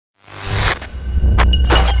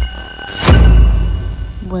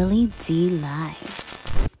Willie D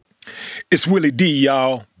Live. It's Willie D,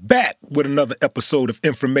 y'all, back with another episode of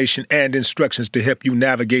information and instructions to help you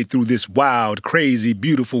navigate through this wild, crazy,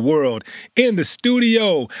 beautiful world. In the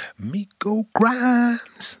studio, Miko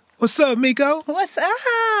Grimes. What's up, Miko? What's up?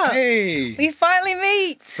 Hey. We finally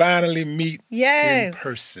meet. Finally meet in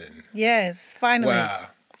person. Yes, finally. Wow.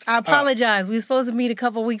 I apologize. We were supposed to meet a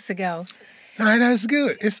couple weeks ago. No, that's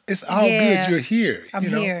good. It's all good you're here. I'm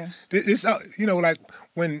here. It's like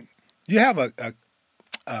when you have a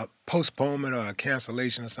postponement or a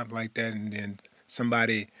cancellation or something like that, and then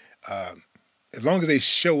somebody, as long as they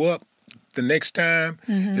show up the next time,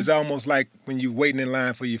 it's almost like when you're waiting in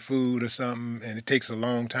line for your food or something, and it takes a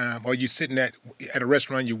long time, or you're sitting at a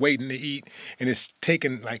restaurant, you're waiting to eat, and it's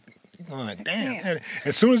taking damn. And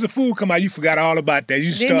as soon as the food come out, you forgot all about that.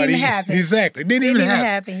 You start eating. Happen. Exactly. Didn't even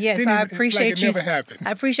happen. Yes, I appreciate you. Never happened. I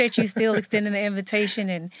appreciate you still extending the invitation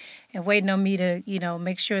and waiting on me to,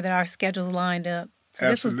 make sure that our schedules lined up. So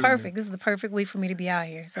this was perfect. This is the perfect week for me to be out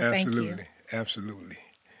here. So thank you. Absolutely.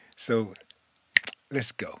 So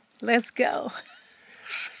let's go. Let's go.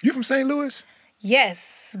 You from St. Louis?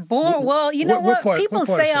 Yes. Born. Well, you know what? People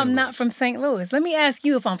say I'm not from St. Louis. Let me ask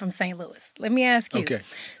you if I'm from St. Louis. Let me ask you. Okay.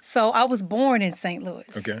 So I was born in St. Louis.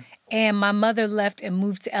 Okay. And my mother left and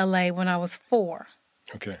moved to L.A. when I was 4.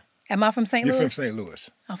 Okay. Am I from St. Louis? You're from St. Louis.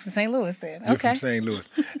 I'm from St. Louis then. You're from St. Louis.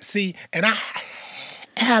 See, and I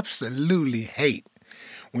absolutely hate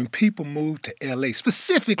when people move to L.A.,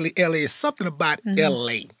 specifically L.A., it's something about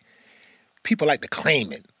L.A. People like to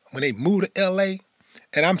claim it. When they move to L.A.,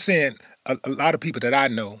 and I'm saying a lot of people that I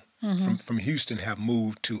know from Houston have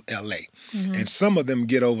moved to L.A., and some of them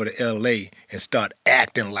get over to L.A. and start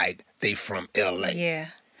acting like they from L.A. Yeah.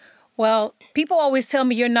 Well, people always tell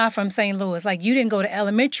me you're not from St. Louis. Like, you didn't go to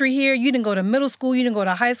elementary here, you didn't go to middle school, you didn't go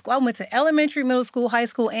to high school. I went to elementary, middle school, high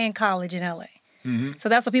school, and college in L.A. So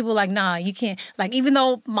that's what people are like, nah, you can't. Like, even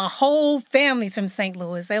though my whole family's from St.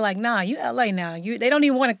 Louis, they're like, nah, you L.A. now. They don't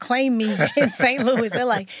even want to claim me in St. Louis. They're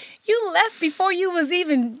like, you left before you was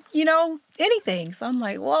even, anything. So I'm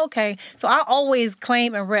like, well, okay. So I always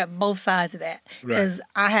claim and rep both sides of that. Because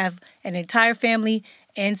I have an entire family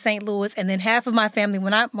in St. Louis, and then half of my family,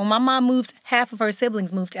 when my mom moved, half of her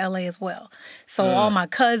siblings moved to L.A. as well. So all my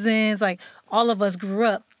cousins, like, all of us grew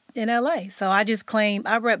up in L.A. So I just claim,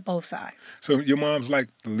 I rep both sides. So your mom's like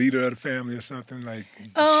the leader of the family or something? Like,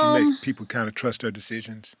 she make people kind of trust her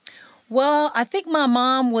decisions? Well, I think my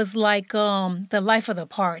mom was like the life of the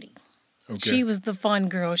party. Okay. She was the fun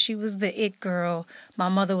girl. She was the it girl. My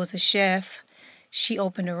mother was a chef. She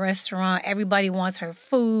opened a restaurant. Everybody wants her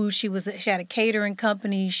food. She had a catering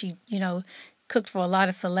company. She, cooked for a lot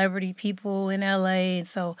of celebrity people in LA. And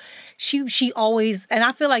so she always, and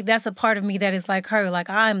I feel like that's a part of me that is like her. Like,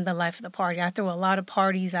 I'm the life of the party. I throw a lot of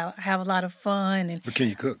parties. I have a lot of fun. But can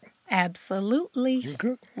you cook? Absolutely. You can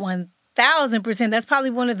cook? 1,000%. That's probably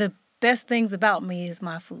one of the best things about me is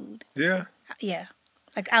my food. Yeah? Yeah.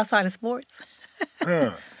 Like outside of sports.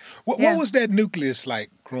 What was that nucleus like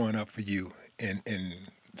growing up for you? And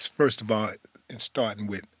first of all, and starting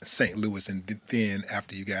with St. Louis, and then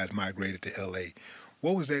after you guys migrated to L.A.,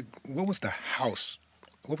 what was that? What was the house?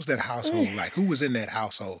 What was that household like? Who was in that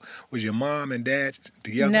household? Was your mom and dad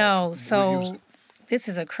together? No. So this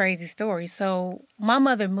is a crazy story. So my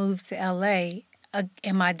mother moved to L.A.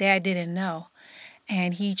 And my dad didn't know,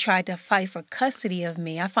 and he tried to fight for custody of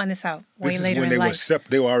me. I found this out way later in life.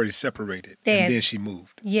 They were already separated, and then she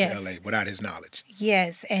moved to L.A. without his knowledge.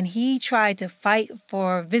 Yes, and he tried to fight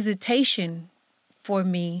for visitation for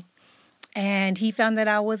me, and he found that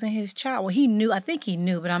I wasn't his child. Well, he knew. I think he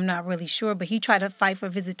knew, but I'm not really sure. But he tried to fight for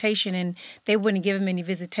visitation, and they wouldn't give him any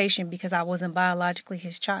visitation because I wasn't biologically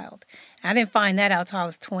his child. I didn't find that out till I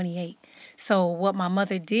was 28. So what my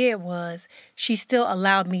mother did was she still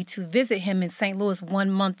allowed me to visit him in St. Louis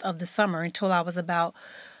 1 month of the summer until I was about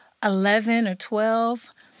 11 or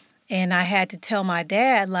 12. And I had to tell my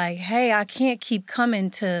dad, like, hey, I can't keep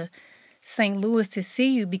coming to St. Louis to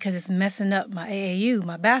see you because it's messing up my AAU,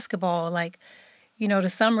 my basketball. Like, the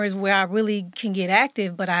summer is where I really can get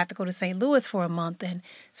active, but I have to go to St. Louis for a month. And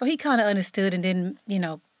so he kind of understood and didn't,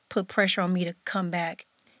 put pressure on me to come back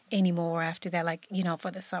anymore after that, like,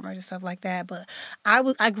 for the summer and stuff like that. But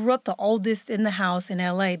I grew up the oldest in the house in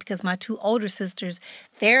L.A. because my 2 older sisters,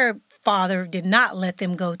 their father did not let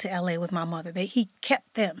them go to L.A. with my mother. He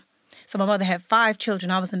kept them. So my mother had 5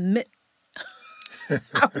 children. I was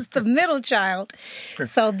I was the middle child.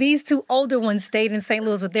 So these 2 older ones stayed in St.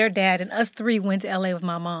 Louis with their dad, and us 3 went to L.A. with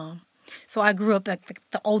my mom. So I grew up like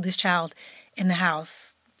the oldest child in the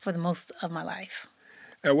house for the most of my life.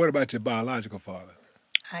 And what about your biological father?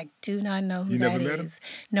 I do not know who You that never met him? is.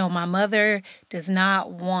 No, my mother does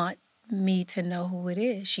not want me to know who it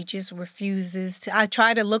is. She just refuses to. I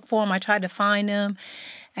try to look for him. I tried to find him,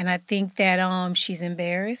 and I think that she's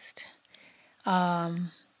embarrassed.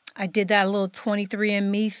 I did that little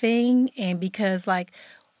 23andMe thing, and because like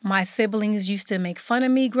my siblings used to make fun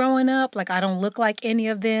of me growing up, like I don't look like any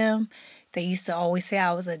of them. They used to always say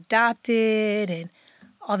I was adopted and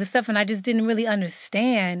all this stuff, and I just didn't really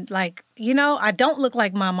understand. Like, I don't look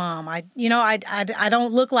like my mom. I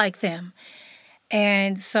don't look like them.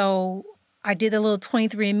 And so I did the little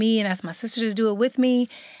 23andMe and asked my sister to do it with me.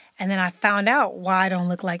 And then I found out why I don't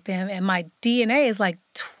look like them. And my DNA is like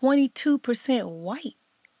 22% white.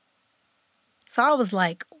 So I was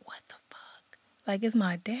like, what the fuck? Like, is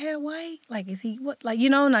my dad white? Like, is he what? Like,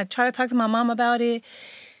 and I try to talk to my mom about it.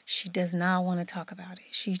 She does not want to talk about it.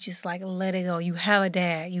 She's just like, let it go. You have a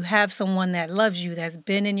dad. You have someone that loves you, that's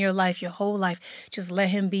been in your life your whole life. Just let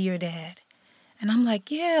him be your dad. And I'm like,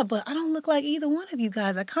 yeah, but I don't look like either one of you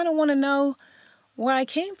guys. I kind of want to know where I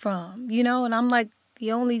came from, And I'm like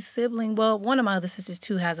the only sibling. Well, one of my other sisters,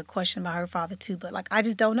 too, has a question about her father, too. But, like, I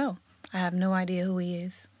just don't know. I have no idea who he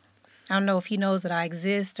is. I don't know if he knows that I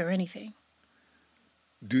exist or anything.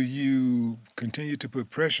 Do you continue to put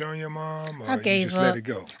pressure on your mom, or I gave you just up. let it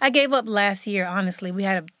go? I gave up last year, honestly. We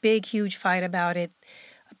had a big, huge fight about it.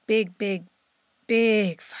 A big, big,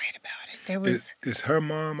 big fight about it. There was... Is her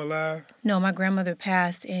mom alive? No, my grandmother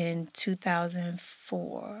passed in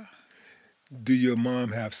 2004. Do your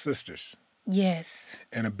mom have sisters? Yes.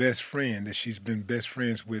 And a best friend that she's been best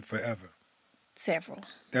friends with forever? Several.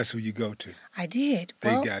 That's who you go to? I did.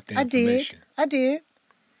 They got the information. I did.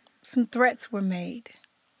 Some threats were made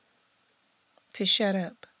to shut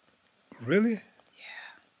up. Really?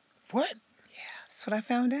 Yeah. What? Yeah, that's what I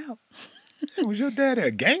found out. Was your dad a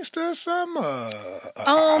gangster or something?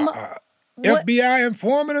 FBI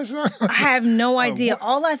informant or something? I have no idea.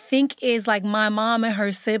 All I think is like my mom and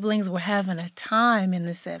her siblings were having a time in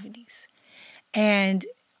the 70s. And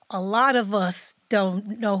a lot of us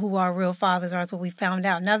don't know who our real fathers are. That's what we found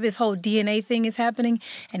out. Now this whole DNA thing is happening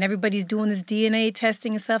and everybody's doing this DNA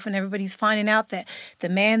testing and stuff and everybody's finding out that the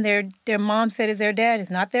man their mom said is their dad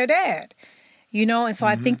is not their dad. And so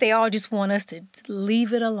I think they all just want us to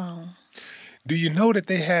leave it alone. Do you know that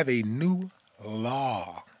they have a new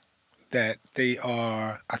law that they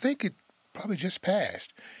are, I think it probably just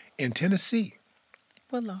passed, in Tennessee?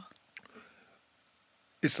 What law?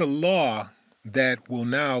 It's a law that will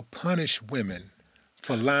now punish women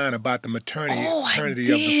for lying about the paternity of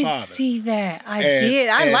the father. I did see that. I did.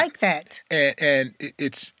 I like that. And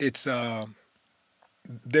it's they're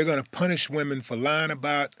going to punish women for lying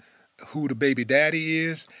about who the baby daddy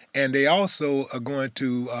is, and they also are going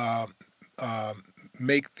to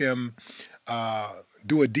make them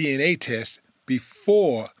do a DNA test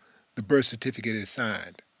before the birth certificate is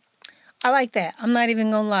signed. I like that. I'm not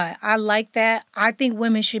even going to lie. I like that. I think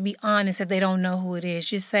women should be honest if they don't know who it is.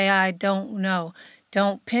 Just say, I don't know.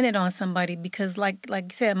 Don't pin it on somebody because like you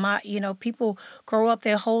said, people grow up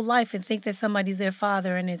their whole life and think that somebody's their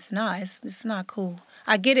father and it's not. It's not cool.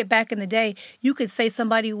 I get it back in the day. You could say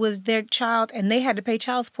somebody was their child and they had to pay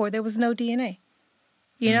child support. There was no DNA,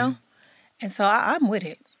 know? And so I'm with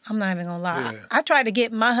it. I'm not even going to lie. Yeah. I tried to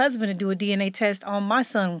get my husband to do a DNA test on my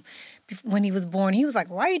son when he was born. He was like,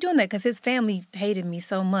 why are you doing that? Because his family hated me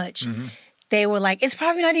so much. Mm-hmm. They were like, it's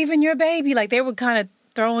probably not even your baby. Like, they were kind of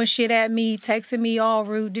throwing shit at me, texting me all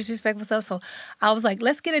rude, disrespectful stuff. So I was like,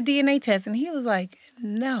 let's get a DNA test. And he was like,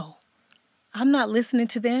 no, I'm not listening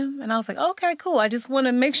to them. And I was like, okay, cool. I just want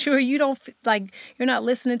to make sure you don't, you're not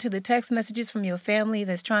listening to the text messages from your family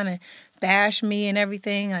that's trying to bash me and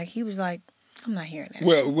everything. Like, he was like, I'm not hearing that.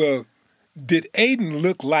 Well, did Aiden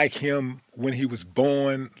look like him when he was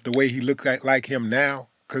born, the way he looked like him now?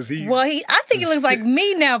 I think he looks like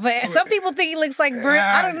me now, but some people think he looks like Brent.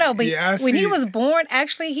 I don't know. But when he was born,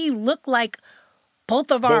 actually, he looked like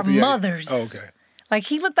both of our mothers. Oh, okay. Like,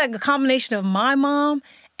 he looked like a combination of my mom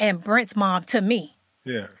and Brent's mom to me.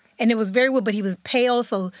 Yeah. And it was very weird, but he was pale,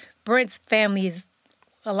 so Brent's family is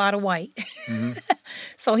a lot of white. Mm-hmm.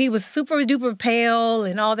 So he was super duper pale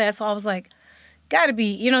and all that. So I was like, gotta be,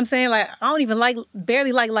 you know what I'm saying? Like, I don't even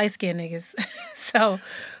barely like light-skinned niggas.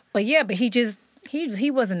 But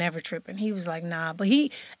he wasn't ever tripping. He was like, nah. But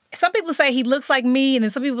some people say he looks like me, and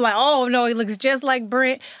then some people are like, oh, no, he looks just like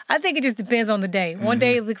Brent. I think it just depends on the day. One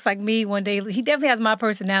day it looks like me, one day... He definitely has my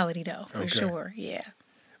personality, though, for sure. Yeah.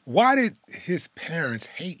 Why did his parents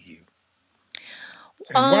hate you?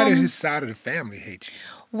 And why did his side of the family hate you?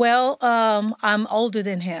 Well, I'm older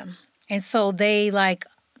than him. And so they,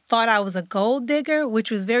 thought I was a gold digger,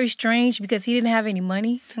 which was very strange because he didn't have any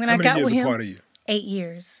money when I got with him. How many years apart are you? 8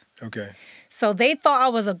 years. Okay. So they thought I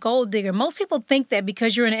was a gold digger. Most people think that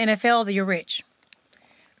because you're in the NFL that you're rich.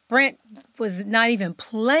 Brent was not even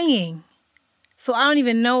playing. So I don't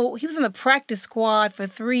even know. He was in the practice squad for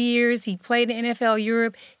 3 years. He played in NFL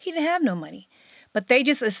Europe. He didn't have no money. But they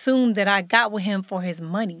just assumed that I got with him for his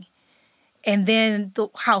money. And then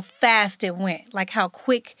how fast it went, like how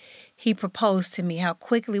quick he proposed to me, how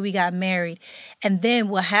quickly we got married. And then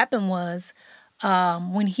what happened was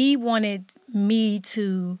when he wanted me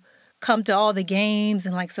to come to all the games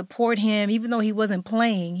and like support him, even though he wasn't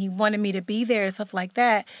playing, he wanted me to be there and stuff like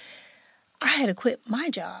that. I had to quit my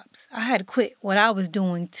jobs. I had to quit what I was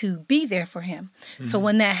doing to be there for him. Mm-hmm. So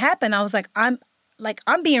when that happened, I was like, I'm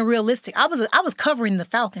being realistic. I was covering the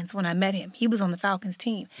Falcons when I met him. He was on the Falcons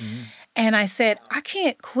team. Mm-hmm. And I said, I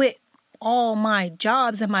can't quit all my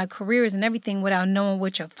jobs and my careers and everything without knowing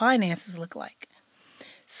what your finances look like.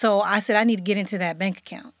 So I said, I need to get into that bank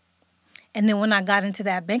account. And then when I got into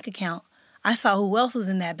that bank account, I saw who else was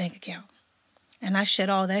in that bank account. And I shut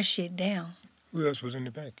all that shit down. Who else was in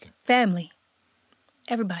the bank account? Family.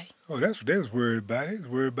 Everybody. Oh, that's what they was worried about. They was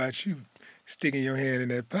worried about you sticking your hand in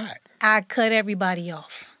that pot. I cut everybody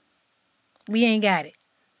off. We ain't got it.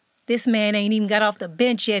 This man ain't even got off the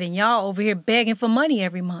bench yet, and y'all over here begging for money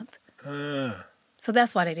every month. So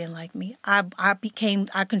that's why they didn't like me.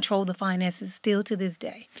 I control the finances still to this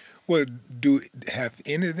day. Well, have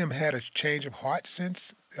any of them had a change of heart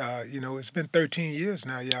since? It's been 13 years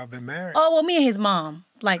now. Y'all been married. Oh, well, me and his mom,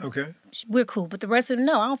 okay, we're cool. But the rest of them,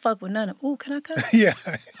 no, I don't fuck with none of them. Ooh, can I cut? Yeah.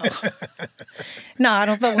 Oh. No, I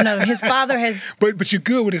don't fuck with none of them. His father has. But you're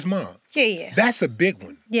good with his mom. Yeah. That's a big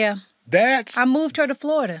one. Yeah. I moved her to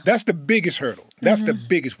Florida. That's the biggest hurdle. That's the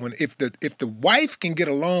biggest one. If the wife can get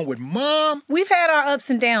along with mom, we've had our ups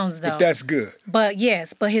and downs though. But that's good. But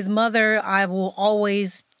yes, his mother, I will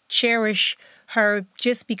always cherish her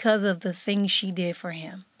just because of the things she did for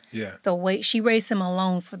him. Yeah. The way she raised him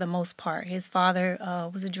alone for the most part. His father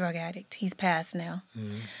was a drug addict. He's passed now.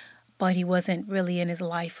 Mm-hmm. But he wasn't really in his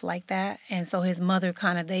life like that. And so his mother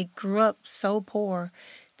they grew up so poor.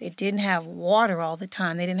 They didn't have water all the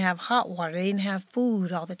time. They didn't have hot water. They didn't have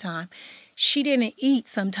food all the time. She didn't eat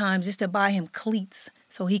sometimes just to buy him cleats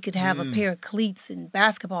so he could have a pair of cleats and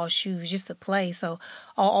basketball shoes just to play. So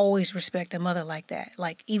I'll always respect a mother like that.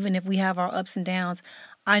 Like, even if we have our ups and downs,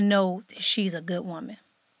 I know that she's a good woman.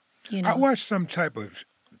 You know? I watched some type of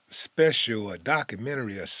special or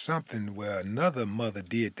documentary or something where another mother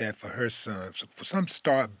did that for her son. Some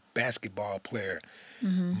star basketball player,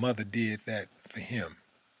 mother did that for him.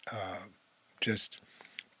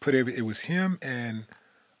 It was him and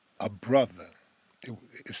a brother. It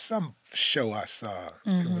was some show I saw.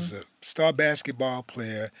 It was a star basketball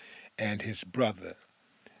player and his brother.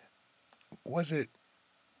 Was it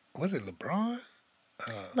LeBron?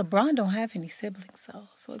 LeBron don't have any siblings,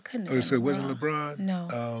 so it couldn't have been So it LeBron. wasn't LeBron? No.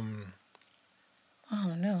 I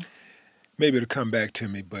don't know. Maybe it'll come back to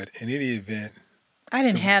me, but in any event, I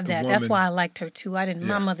didn't have that. Woman, that's why I liked her too.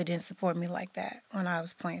 My mother didn't support me like that when I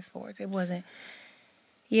was playing sports. It wasn't.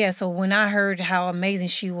 Yeah, so when I heard how amazing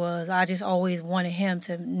she was, I just always wanted him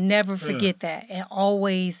to never forget that and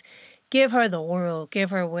always give her the world,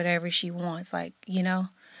 give her whatever she wants,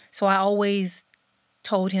 So I always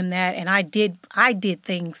told him that, and I did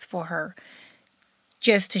things for her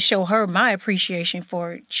just to show her my appreciation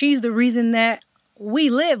for it. She's the reason that we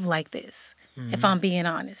live like this, if I'm being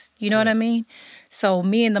honest. You know what I mean? So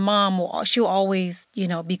me and the mom, she'll always,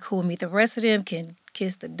 be cool with me. The rest of them can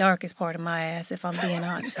kiss the darkest part of my ass, if I'm being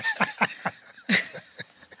honest.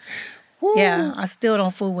 Yeah, I still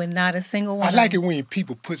don't fool with not a single one. I like it when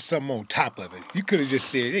people put something on top of it. You could have just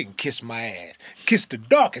said, they can kiss my ass. Kiss the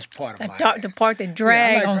darkest part of my ass. The part that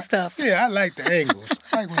drag on stuff. Yeah, I like the angles.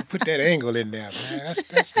 I like when you put that angle in there, man.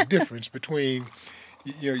 That's the difference between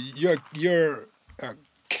your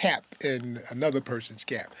cap and another person's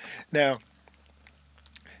cap. Now,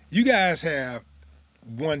 you guys have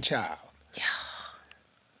one child. Yeah.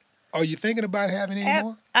 Are you thinking about having any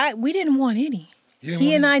more? We didn't want any.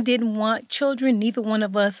 He and I didn't want children. Neither one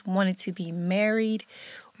of us wanted to be married.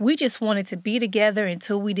 We just wanted to be together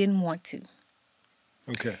until we didn't want to.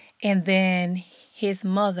 Okay. And then his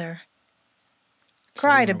mother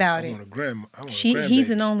cried about it. He's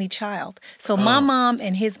an only child. So my mom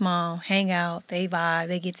and his mom hang out. They vibe.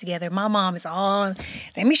 They get together. My mom is all,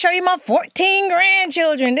 let me show you my 14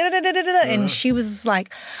 grandchildren. And she was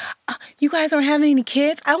like, you guys aren't having any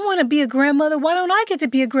kids? I want to be a grandmother. Why don't I get to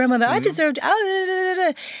be a grandmother? I deserve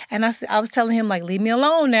to. And I was telling him, leave me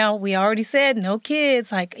alone now. We already said no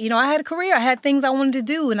kids. I had a career. I had things I wanted to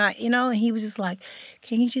do. And and he was just like,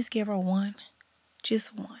 can you just give her one?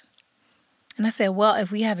 Just one. And I said, well,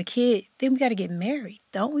 if we have a kid, then we got to get married,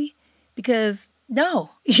 don't we? Because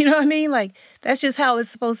no, you know what I mean? Like, that's just how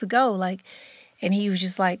it's supposed to go. Like, and he was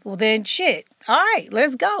just like, well, then shit. All right,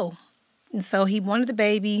 let's go. And so he wanted the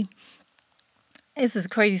baby. This is a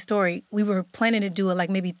crazy story. We were planning to do it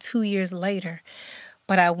like maybe 2 years later.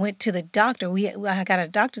 But I went to the doctor. I got a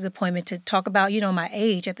doctor's appointment to talk about, my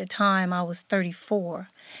age. At the time, I was 34.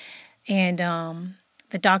 And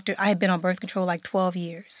the doctor, I had been on birth control like 12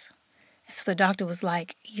 years. And so the doctor was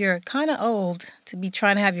like, you're kind of old to be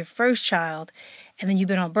trying to have your first child. And then you've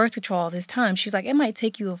been on birth control all this time. She was like, it might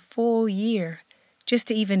take you a full year just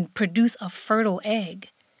to even produce a fertile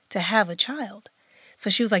egg to have a child. So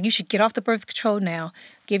she was like, you should get off the birth control now.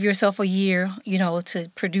 Give yourself a year, to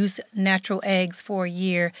produce natural eggs for a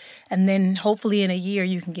year. And then hopefully in a year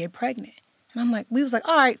you can get pregnant. And I'm like, we was like,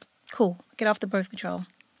 all right, cool. Get off the birth control.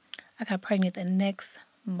 I got pregnant the next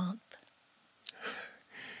month.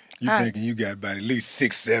 You thinking you got about at least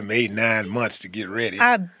 6, 7, 8, 9 months to get ready.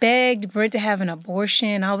 I begged Brent to have an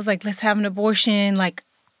abortion. I was like, let's have an abortion. Like,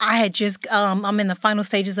 I had just, I'm in the final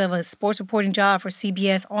stages of a sports reporting job for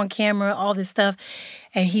CBS, on camera, all this stuff.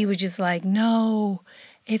 And he was just like, no,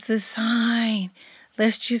 it's a sign.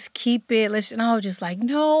 Let's just keep it. And I was just like,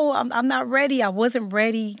 no, I'm not ready. I wasn't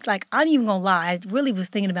ready. Like, I ain't even gonna lie. I really was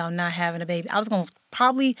thinking about not having a baby. I was gonna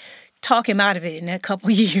probably talk him out of it in a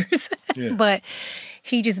couple years. Yeah. But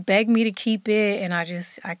he just begged me to keep it, and I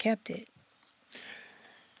kept it.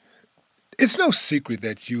 It's no secret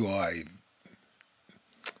that you are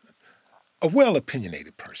a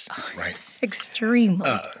well-opinionated person, right? Extremely.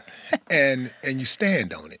 And you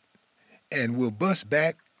stand on it and will bust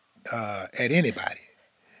back at anybody.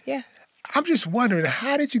 Yeah. I'm just wondering,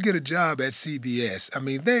 how did you get a job at CBS? I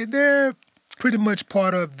mean, they're pretty much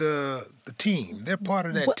part of the team. They're part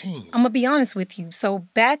of that team. I'm going to be honest with you. So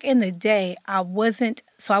back in the day, I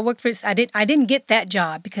didn't get that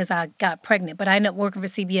job because I got pregnant, but I ended up working for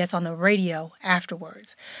CBS on the radio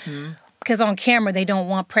afterwards. Mm-hmm. Because on camera, they don't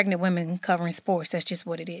want pregnant women covering sports. That's just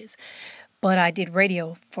what it is. But I did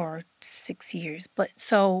radio for 6 years. But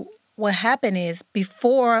so what happened is,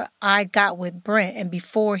 before I got with Brent and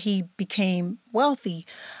before he became wealthy,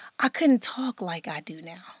 I couldn't talk like I do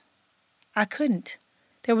now. I couldn't.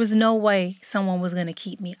 There was no way someone was going to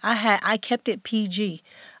keep me. I kept it PG.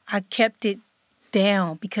 I kept it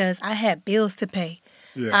down because I had bills to pay.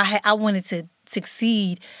 Yeah. I wanted to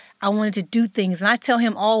succeed. I wanted to do things. And I tell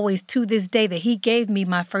him always to this day that he gave me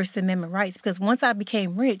my First Amendment rights, because once I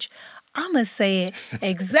became rich, I'm going to say it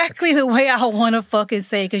exactly the way I want to fucking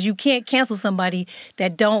say it, because you can't cancel somebody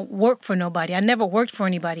that don't work for nobody. I never worked for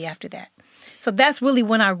anybody after that. So that's really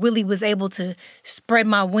when I really was able to spread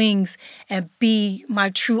my wings and be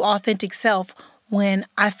my true authentic self, when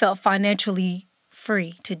I felt financially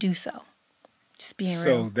free to do so. Just being real.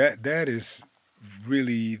 So that is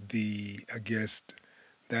really I guess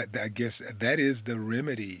that is the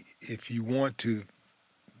remedy. If you want to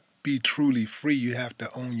be truly free, you have to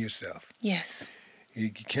own yourself. Yes.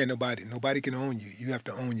 You can't, nobody can own you. You have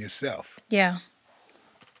to own yourself. Yeah.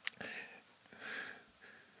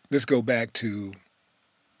 Let's go back to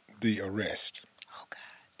the arrest. Oh, God,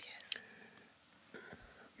 yes.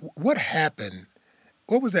 What happened?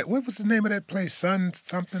 What was that? What was the name of that place? Sun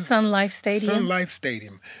Life Stadium. Sun Life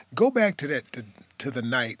Stadium. Go back to that, to the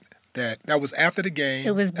night that was after the game.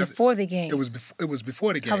 It was before the game. It was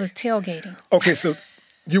before the game. I was tailgating. Okay, so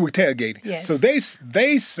you were tailgating. Yes. So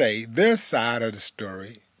they say their side of the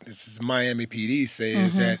story. This is Miami PD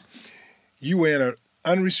says that you were in an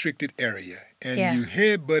unrestricted area and you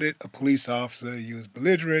headbutted a police officer. You was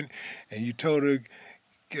belligerent and you told her,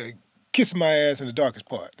 "Kiss my ass in the darkest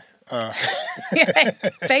part."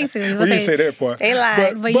 Basically, well, you say that part. They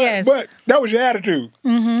lied, but yes. But that was your attitude.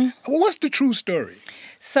 Mm-hmm. Well, what's the true story?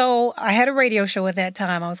 So I had a radio show at that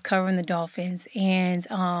time. I was covering the Dolphins, and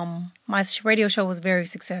my radio show was very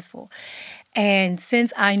successful. And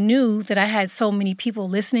since I knew that I had so many people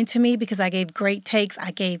listening to me because I gave great takes,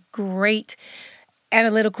 I gave great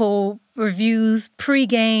analytical reviews,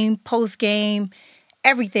 pre-game, post-game,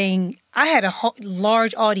 everything, I had a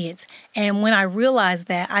large audience. And when I realized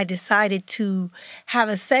that, I decided to have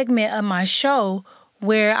a segment of my show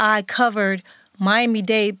where I covered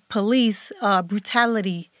Miami-Dade police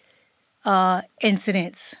brutality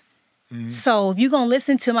incidents. Mm-hmm. So if you're going to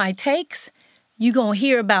listen to my takes, you're going to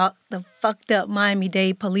hear about the fucked up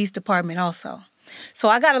Miami-Dade Police Department also. So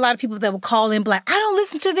I got a lot of people that will call in like, I don't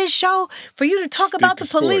listen to this show for you to talk about the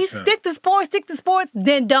police. Stick to sports,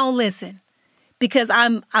 then don't listen. Because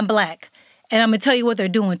I'm black And I'm going to tell you what they're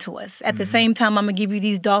doing to us. At the same time, I'm going to give you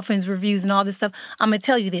these Dolphins reviews and all this stuff. I'm going to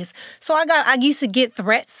tell you this. So I used to get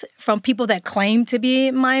threats from people that claim to be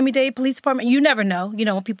in Miami-Dade Police Department. You never know. You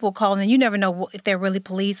know, when people call in, you never know if they're really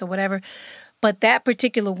police or whatever. But that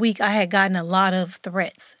particular week, I had gotten a lot of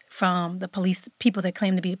threats from the police, people that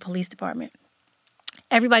claim to be the police department.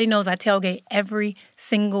 Everybody knows I tailgate every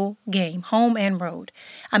single game, home and road.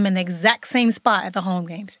 I'm in the exact same spot at the home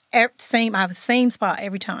games. I have the same spot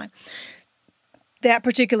every time. That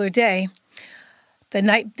particular day,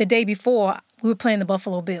 the day before, we were playing the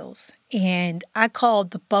Buffalo Bills, and I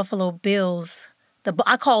called the Buffalo Bills.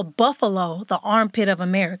 I called Buffalo the armpit of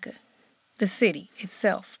America, the city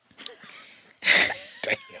itself.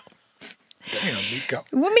 Damn, Miko.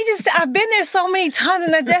 I've been there so many times,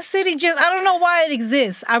 and that city I don't know why it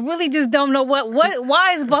exists. I really just don't know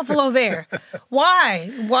why is Buffalo there?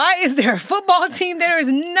 Why? Why is there a football team there?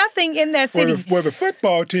 Is nothing in that city. Well, the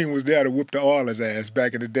football team was there to whoop the Oilers' ass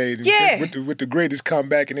back in the day. Yeah. With the greatest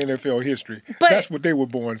comeback in NFL history. But, that's what they were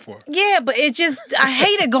born for. Yeah, but I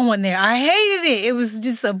hated going there. I hated it. It was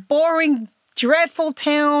just a boring, dreadful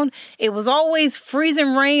town. It was always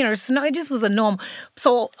freezing rain or snow. It just was a normal.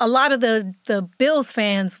 So a lot of the Bills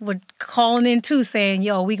fans were calling in too, saying,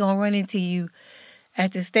 "Yo, we gonna run into you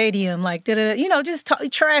at the stadium," like just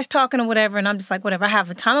trash talking or whatever. And I'm just like, whatever. I have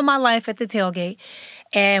a time of my life at the tailgate.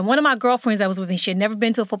 And one of my girlfriends that was with me, she had never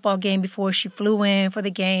been to a football game before. She flew in for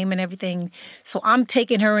the game and everything. So I'm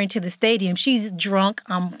taking her into the stadium. She's drunk.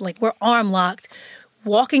 We're arm locked.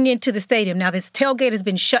 Walking into the stadium. Now, this tailgate has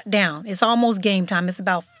been shut down. It's almost game time. It's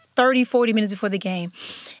about 30, 40 minutes before the game.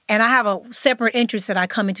 And I have a separate entrance that I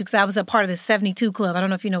come into because I was a part of the 72 Club. I don't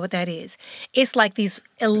know if you know what that is. It's like these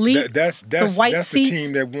elite, that's white that's seats. The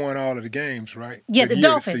team that won all of the games, right? Yeah, the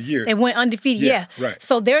Dolphins. They went undefeated. Yeah. Right.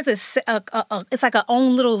 So there's it's like a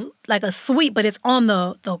own little, like a suite, but it's on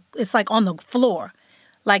it's like on the floor.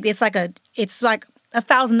 Like it's like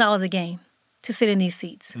 $1,000 a game to sit in these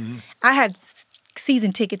seats. Mm-hmm. I had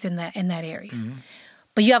season tickets in that area. Mm-hmm.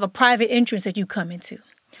 But you have a private entrance that you come into.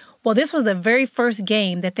 Well, this was the very first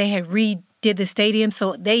game that they had redid the stadium,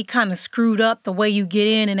 so they kind of screwed up the way you get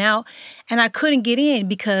in and out. And I couldn't get in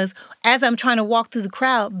because as I'm trying to walk through the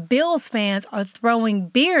crowd, Bills fans are throwing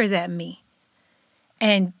beers at me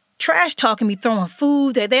and trash talking me, throwing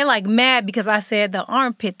food. They're like mad because I said the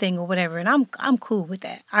armpit thing or whatever, and I'm cool with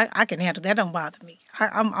that. I can handle that. Don't bother me.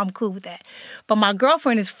 I'm cool with that. But my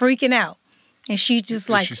girlfriend is freaking out. And she's just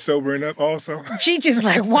like... Is she sobering up also? She's just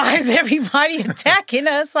like, why is everybody attacking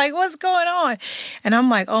us? Like, what's going on? And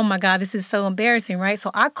I'm like, oh my God, this is so embarrassing, right?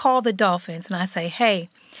 So I call the Dolphins and I say, hey,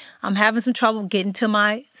 I'm having some trouble getting to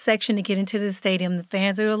my section to get into the stadium. The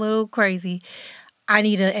fans are a little crazy. I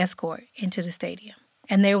need an escort into the stadium.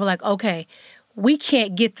 And they were like, okay, we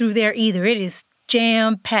can't get through there either. It is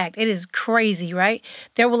jam-packed. It is crazy, right?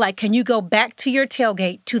 They were like, can you go back to your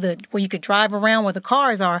tailgate where you could drive around where the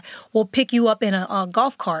cars are? We'll pick you up in a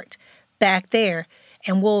golf cart back there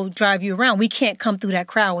and we'll drive you around. We can't come through that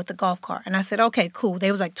crowd with the golf cart. And I said, okay, cool.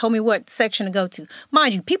 They was like, told me what section to go to.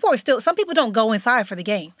 Mind you, some people don't go inside for the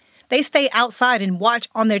game. They stay outside and watch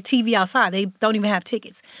on their TV outside. They don't even have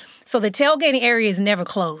tickets. So the tailgating area is never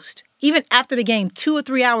closed. Even after the game, 2 or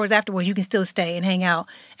 3 hours afterwards, you can still stay and hang out,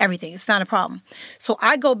 everything. It's not a problem. So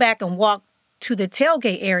I go back and walk to the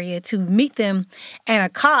tailgate area to meet them, and a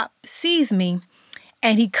cop sees me,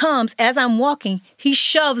 and he comes. As I'm walking, he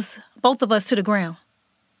shoves both of us to the ground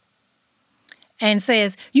and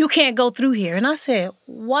says, you can't go through here. And I said,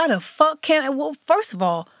 why the fuck can't I? Well, first of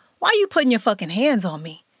all, why are you putting your fucking hands on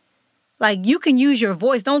me? Like, you can use your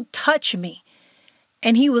voice. Don't touch me.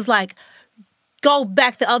 And he was like, go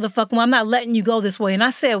back the other fucking way. I'm not letting you go this way. And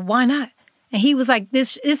I said, why not? And he was like,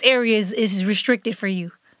 this area is restricted for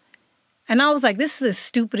you. And I was like, this is the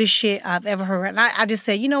stupidest shit I've ever heard. And I just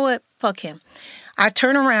said, you know what? Fuck him. I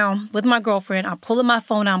turn around with my girlfriend. I'm pulling my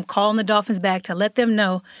phone out. I'm calling the Dolphins back to let them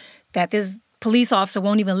know that this police officer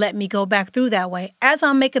won't even let me go back through that way. As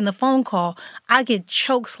I'm making the phone call, I get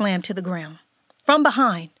choke slammed to the ground. From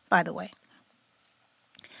behind, by the way.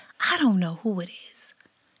 I don't know who it is.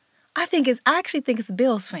 I actually think it's a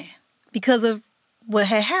Bills fan because of what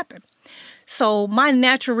had happened. So my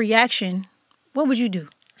natural reaction, what would you do?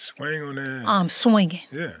 Swing on that. I'm swinging.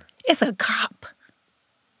 Yeah. It's a cop.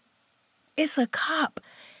 It's a cop.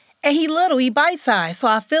 And he bite-sized, so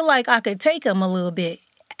I feel like I could take him a little bit.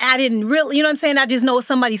 I didn't really, you know what I'm saying? I just know it's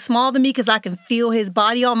somebody smaller than me because I can feel his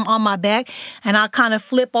body on my back. And I kind of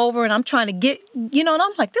flip over and I'm trying to get, and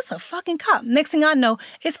I'm like, this is a fucking cop. Next thing I know,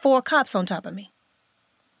 it's 4 cops on top of me.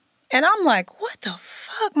 And I'm like, what the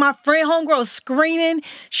fuck? My friend homegirl screaming.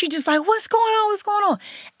 She just like, what's going on? What's going on?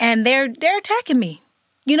 And they're attacking me.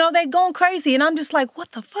 You know, they going crazy. And I'm just like,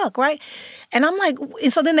 what the fuck, right? And I'm like,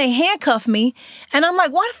 and so then they handcuff me. And I'm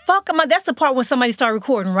like, why the fuck am I? That's the part when somebody started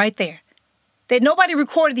recording right there. That nobody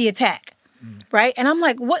recorded the attack, right? And I'm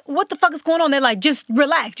like, what the fuck is going on? They're like, just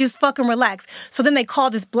relax, just fucking relax. So then they call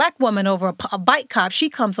this black woman over, a bike cop. She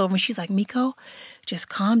comes over and she's like, Miko, just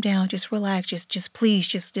calm down, just relax, just please,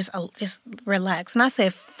 just relax. And I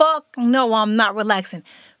said, fuck no, I'm not relaxing.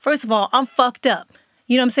 First of all, I'm fucked up.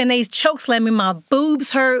 You know what I'm saying? They choke slam me, my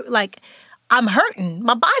boobs hurt, like I'm hurting,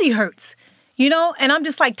 my body hurts. You know, and I'm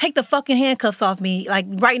just like, take the fucking handcuffs off me, like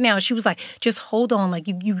right now. She was like, just hold on, like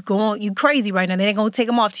you go on, you crazy right now. They ain't gonna take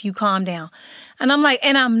them off till you calm down. And I'm like,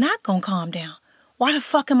 and I'm not gonna calm down. Why the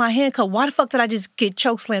fuck am I handcuffed? Why the fuck did I just get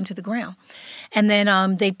choke slammed to the ground? And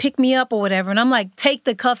then they pick me up or whatever, and I'm like, take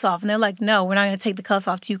the cuffs off. And they're like, no, we're not gonna take the cuffs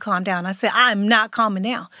off till you calm down. I said, I'm not calming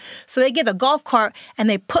down. So they get the golf cart and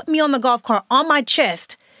they put me on the golf cart on my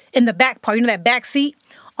chest in the back part, you know, that back seat,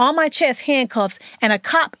 on my chest, handcuffs, and a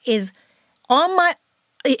cop is on my,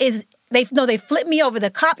 they flip me over.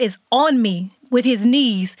 The cop is on me with his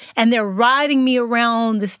knees, and they're riding me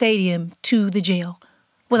around the stadium to the jail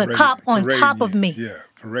with a cop on top of me. Yeah,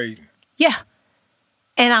 parading. Yeah.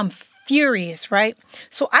 And I'm furious, right?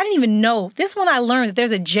 So I didn't even know. This one I learned that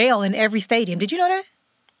there's a jail in every stadium. Did you know that?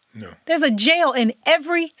 No. There's a jail in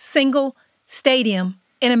every single stadium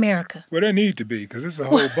in America. Well, there need to be, because it's a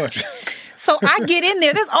whole bunch. So I get in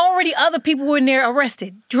there. There's already other people in there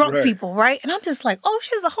arrested, drunk people, right? And I'm just like, oh,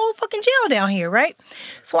 shit, there's a whole fucking jail down here, right?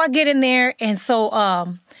 So I get in there, and so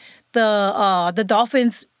the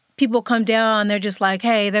Dolphins people come down. They're just like,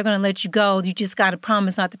 hey, they're going to let you go. You just got to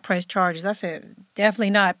promise not to press charges. I said, definitely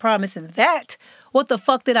not promising that. What the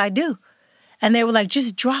fuck did I do? And they were like,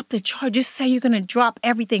 just drop the charge. Just say you're going to drop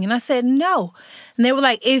everything. And I said, no. And they were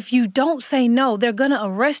like, if you don't say no, they're going to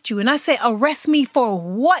arrest you. And I said, arrest me for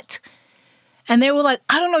what? And they were like,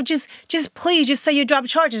 I don't know, just please, just say you drop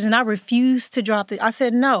charges. And I refused to drop it. I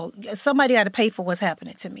said, no, somebody got to pay for what's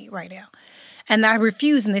happening to me right now. And I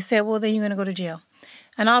refused. And they said, well, then you're going to go to jail.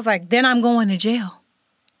 And I was like, then I'm going to jail.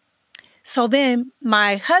 So then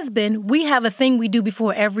my husband, we have a thing we do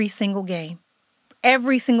before every single game.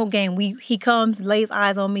 Every single game, he comes, lays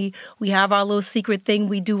eyes on me. We have our little secret thing.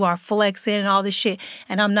 We do our flexing and all this shit.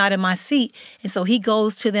 And I'm not in my seat. And so he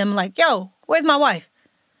goes to them like, yo, where's my wife?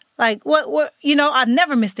 Like, what, you know, I've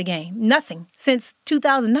never missed a game. Nothing since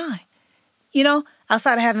 2009. You know,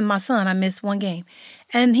 outside of having my son, I missed one game.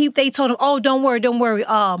 And they told him, oh, don't worry.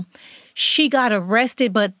 She got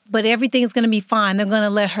arrested, but everything's going to be fine. They're going to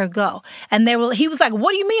let her go. And he was like,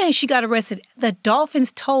 what do you mean she got arrested? The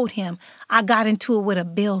Dolphins told him I got into it with a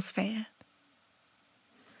Bills fan.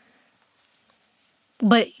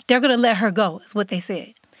 But they're going to let her go, is what they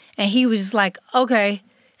said. And he was just like, okay.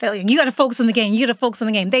 They're like, you got to focus on the game. You got to focus on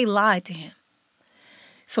the game. They lied to him.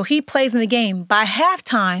 So he plays in the game. By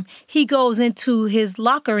halftime, he goes into his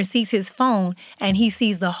locker and sees his phone, and he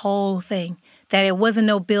sees the whole thing. That it wasn't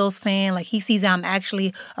no Bills fan. Like, he sees I'm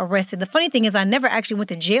actually arrested. The funny thing is I never actually went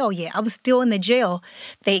to jail yet. I was still in the jail.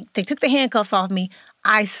 They took the handcuffs off me.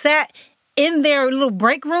 I sat in their little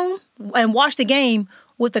break room and watched the game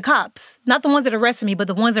with the cops. Not the ones that arrested me, but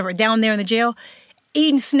the ones that were down there in the jail.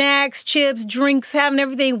 Eating snacks, chips, drinks, having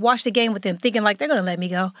everything, watched the game with them, thinking like they're going to let me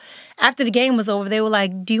go. After the game was over, they were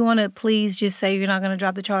like, do you want to please just say you're not going to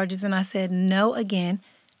drop the charges? And I said, no again.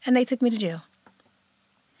 And they took me to jail.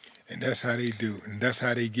 And that's how they do. And that's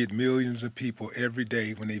how they get millions of people every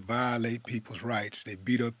day when they violate people's rights. They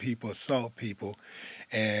beat up people, assault people.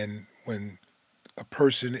 And when a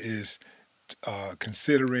person is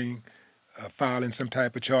considering filing some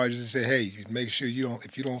type of charges and say, hey, you make sure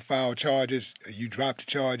if you don't file charges, you drop the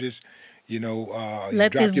charges, you know,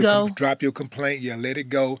 drop your complaint, let it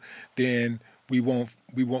go, then we'll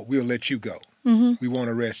let you go. Mm-hmm. We won't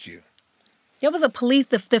arrest you. There was a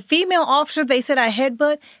the female officer they said I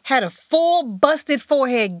headbutt had a full busted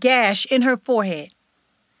forehead gash in her forehead.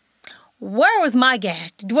 Where was my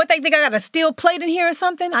gash? What, they think I got a steel plate in here or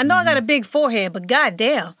something? I know I got a big forehead, but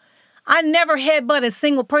goddamn. I never headbutt a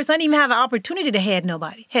single person. I didn't even have an opportunity to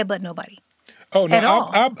headbutt nobody. Oh, no,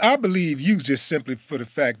 I believe you just simply for the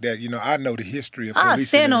fact that, you know, I know the history of policing. I'll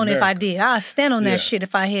stand on it if I did. I'll stand on that shit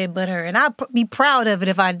if I headbutt her. And I'd be proud of it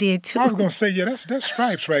if I did, too. I was going to say, yeah, that's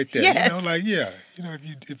stripes right there. Yes. You know, like, yeah, you know,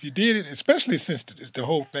 if you did it, especially since the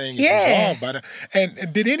whole thing is resolved by that.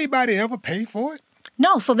 And did anybody ever pay for it?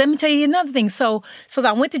 No. So let me tell you another thing. So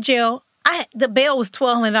I went to jail. The bail was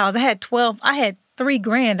 $1,200. I had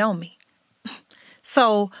 $3,000 on me.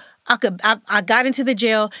 So I got into the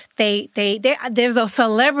jail. There's a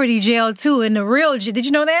celebrity jail too in the real jail. Did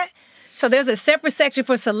you know that? So there's a separate section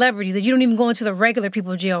for celebrities that you don't even go into the regular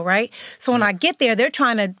people jail, right? So when I get there, they're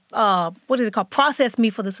trying to, process me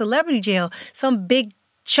for the celebrity jail. Some big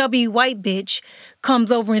chubby white bitch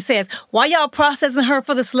comes over and says, why y'all processing her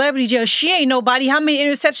for the celebrity jail? She ain't nobody. How many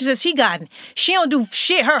interceptions has she gotten? She don't do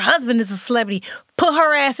shit. Her husband is a celebrity. Put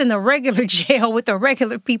her ass in the regular jail with the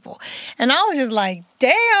regular people. And I was just like,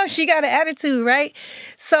 damn, she got an attitude, right?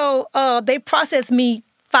 So they processed me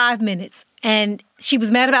 5 minutes. And she was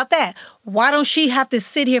mad about that. Why don't she have to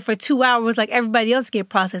sit here for 2 hours like everybody else get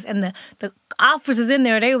processed? And the officers in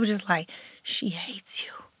there, they were just like, she hates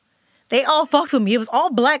you. They all fucked with me. It was all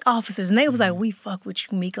black officers. And they was like, we fuck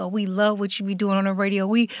with you, Miko. We love what you be doing on the radio.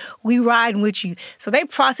 We riding with you. So they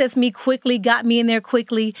processed me quickly, got me in there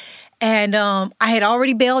quickly. And I had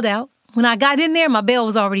already bailed out. When I got in there, my bail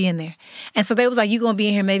was already in there. And so they was like, you're going to be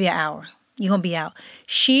in here maybe an hour. You're going to be out.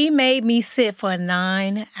 She made me sit for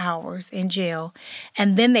 9 hours in jail.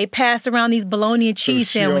 And then they passed around these bologna and cheese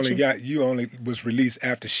sandwiches. You only was released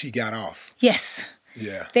after she got off. Yes.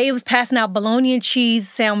 Yeah. They was passing out bologna and cheese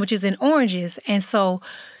sandwiches and oranges. And so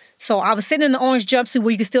I was sitting in the orange jumpsuit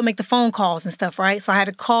where you could still make the phone calls and stuff, right? So I had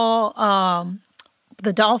to call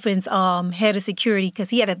the Dolphins head of security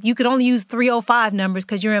because you could only use 305 numbers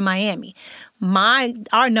because you're in Miami.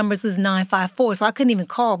 Our numbers was 954, so I couldn't even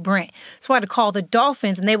call Brent. So I had to call the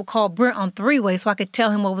Dolphins, and they would call Brent on three-way so I could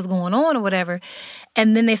tell him what was going on or whatever.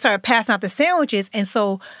 And then they started passing out the sandwiches, and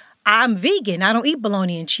so I'm vegan. I don't eat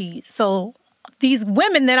bologna and cheese. So these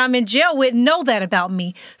women that I'm in jail with know that about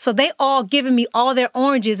me. So they all giving me all their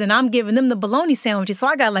oranges and I'm giving them the bologna sandwiches. So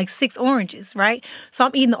I got like 6 oranges, right? So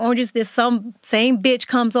I'm eating the oranges. This some same bitch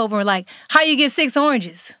comes over and like, how you get 6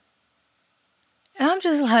 oranges? And I'm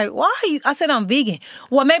just like, why are you? I said, I'm vegan.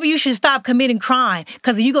 Well, maybe you should stop committing crime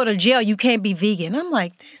because if you go to jail, you can't be vegan. I'm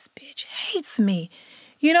like, this bitch hates me,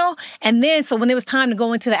 you know? And then, so when it was time to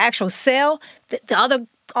go into the actual cell, the other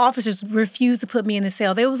officers refused to put me in the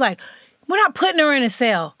cell. They was like, we're not putting her in a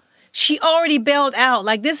cell. She already bailed out.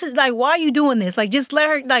 Like, this is like, why are you doing this? Like, just let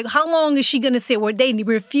her, like, how long is she going to sit where they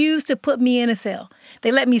refused to put me in a cell?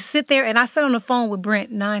 They let me sit there and I sat on the phone with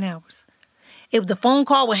Brent 9 hours. If the phone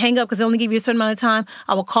call would hang up because they only give you a certain amount of time,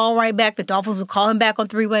 I would call right back. The Dolphins would call him back on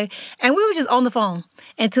three-way. And we were just on the phone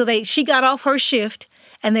until she got off her shift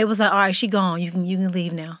and they was like, all right, she gone. You can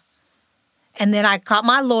leave now. And then I caught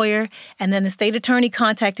my lawyer, and then the state attorney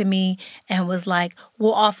contacted me and was like,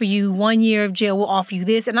 we'll offer you 1 year of jail. We'll offer you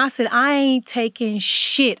this. And I said, I ain't taking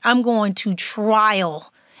shit. I'm going to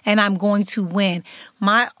trial, and I'm going to win.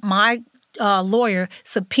 My lawyer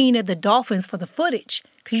subpoenaed the Dolphins for the footage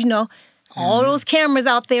because, you know, all those cameras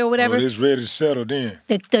out there or whatever. Oh, it's ready to settle then.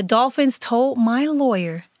 The Dolphins told my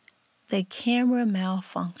lawyer the camera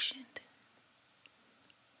malfunctioned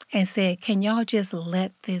and said, can y'all just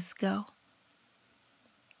let this go?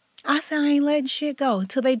 I said, I ain't letting shit go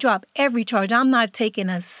until they drop every charge. I'm not taking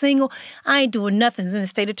a single, I ain't doing nothing. And the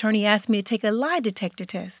state attorney asked me to take a lie detector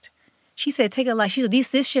test. She said, take a lie. She said,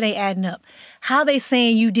 this shit ain't adding up. How they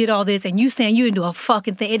saying you did all this and you saying you didn't do a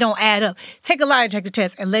fucking thing? It don't add up. Take a lie detector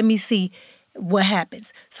test and let me see what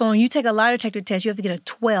happens. So when you take a lie detector test, you have to get a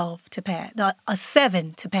 12 to pass, no, a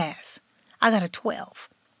 7 to pass. I got a 12.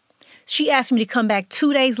 She asked me to come back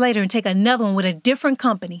 2 days later and take another one with a different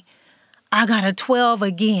company. I got a 12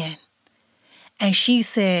 again. And she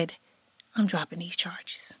said, I'm dropping these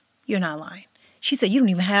charges. You're not lying. She said, you don't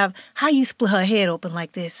even have, how you split her head open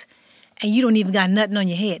like this? And you don't even got nothing on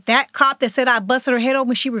your head. That cop that said I busted her head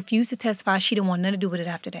open, she refused to testify. She didn't want nothing to do with it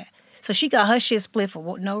after that. So she got her shit split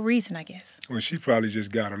for no reason, I guess. Well, she probably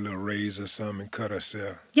just got a little raise or something and cut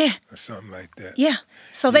herself. Yeah. Or something like that. Yeah.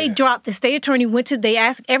 So they dropped, the state attorney they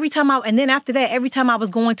asked and then after that, every time I was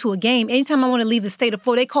going to a game, anytime I want to leave the state of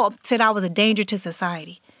Florida, said I was a danger to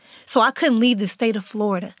society. So I couldn't leave the state of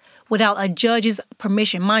Florida without a judge's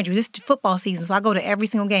permission. Mind you, this is football season, so I go to every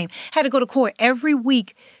single game. Had to go to court every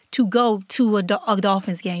week to go to a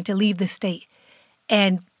Dolphins game, to leave the state.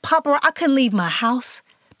 And I couldn't leave my house.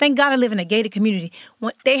 Thank God I live in a gated community.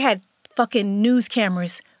 They had fucking news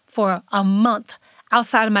cameras for a month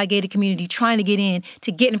outside of my gated community trying to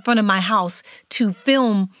get in front of my house to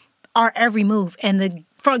film our every move. And the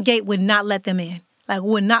front gate would not let them in. Like,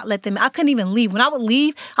 would not let them in. I couldn't even leave. When I would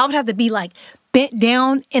leave, I would have to be like bent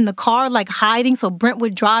down in the car, like hiding so Brent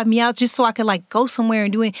would drive me out just so I could like go somewhere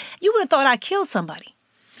and do it. You would have thought I killed somebody.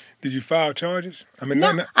 Did you file charges? I mean,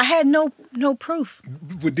 no, I had no proof.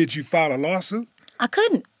 Did you file a lawsuit? I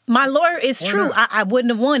couldn't. My lawyer is true. I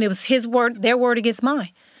wouldn't have won. It was his word, their word against mine.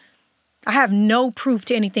 I have no proof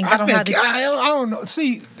to anything. I don't know.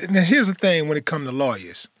 See, now here's the thing when it comes to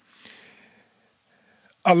lawyers.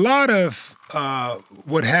 A lot of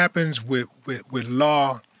what happens with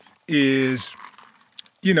law is,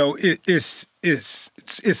 it's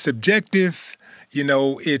subjective.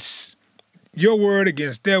 It's your word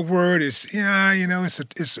against their word. It's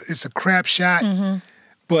it's a crap shot. Mm-hmm.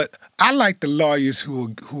 But I like the lawyers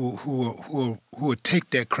who will take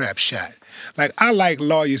that crap shot. Like, I like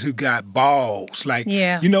lawyers who got balls. Like,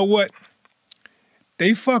 you know what?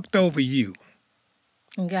 They fucked over you.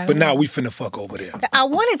 But now we finna fuck over them. I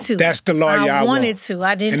wanted to. That's the lawyer I wanted want. to.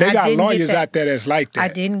 I didn't. And they got didn't lawyers get that. out there that's like that. I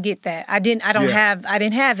didn't get that. I didn't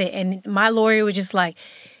have it. And my lawyer was just like,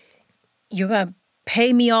 "You're gonna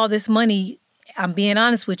pay me all this money." I'm being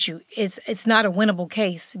honest with you. It's not a winnable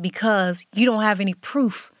case because you don't have any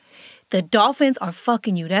proof. The Dolphins are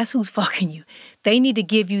fucking you. That's who's fucking you. They need to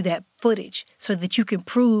give you that footage so that you can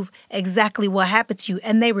prove exactly what happened to you.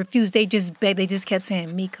 And they refused. They just begged. They just kept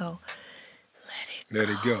saying, "Miko, let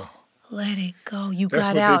it go. Let it go. You That's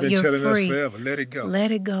got what out. they've been You're telling free. us forever. Let it go.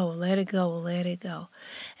 Let it go. Let it go. Let it go."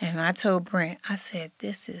 And I told Brent, I said,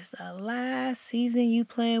 "This is the last season you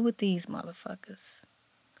playing with these motherfuckers."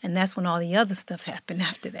 And that's when all the other stuff happened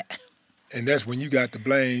after that. And that's when you got the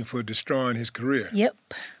blame for destroying his career. Yep.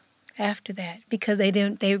 After that, because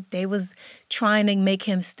they was trying to make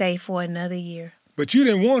him stay for another year. But you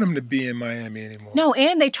didn't want him to be in Miami anymore. No,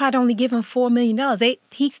 and they tried to only give him $4 million.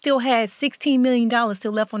 He still had $16 million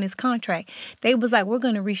still left on his contract. They was like, "We're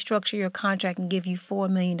going to restructure your contract and give you $4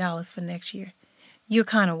 million for next year. You're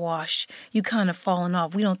kind of washed. You kind of falling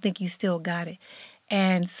off. We don't think you still got it."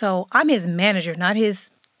 And so I'm his manager, not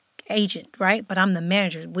his agent, right? But I'm the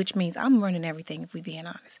manager, which means I'm running everything, if we being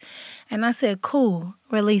honest. And I said, "Cool,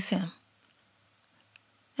 release him."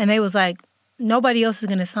 And they was like, "Nobody else is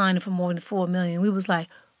going to sign him for more than $4 million." We was like,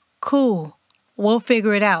 "Cool, we'll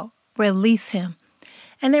figure it out. Release him."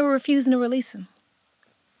 And they were refusing to release him.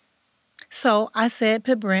 So I said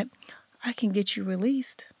to Brent, "I can get you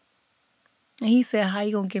released." And he said, "How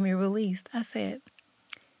you going to get me released?" I said,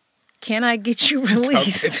 "Can I get you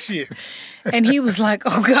released?" Talk that shit. And he was like,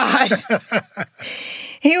 "Oh, God."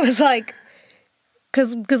 He was like,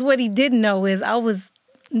 because what he didn't know is I'm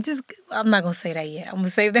not going to say that yet. I'm going to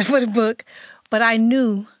save that for the book. But I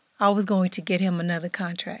knew I was going to get him another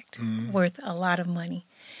contract worth a lot of money.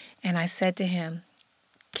 And I said to him,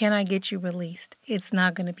 "Can I get you released? It's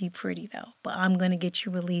not going to be pretty, though. But I'm going to get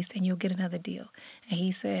you released and you'll get another deal." And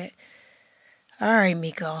he said, "All right,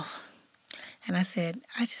 Miko." And I said,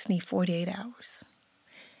 "I just need 48 hours.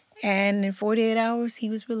 And in 48 hours, he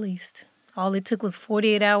was released. All it took was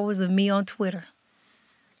 48 hours of me on Twitter.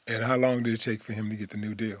 And how long did it take for him to get the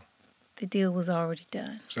new deal? The deal was already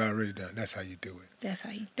done. It's already done. That's how you do it. That's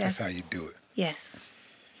how you do it. Yes.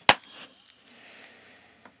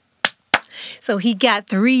 So he got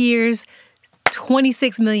 3 years,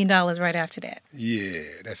 $26 million right after that. Yeah,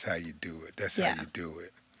 that's how you do it. That's Yeah. how you do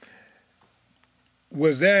it.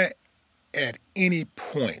 Was that at any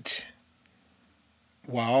point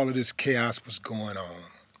while all of this chaos was going on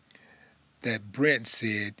that Brent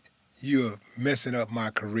said, "You're messing up my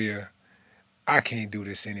career. I can't do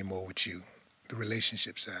this anymore with you," the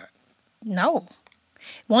relationship side? No.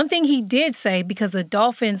 One thing he did say, because the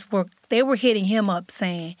Dolphins were hitting him up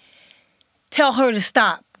saying, "Tell her to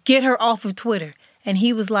stop. Get her off of Twitter." And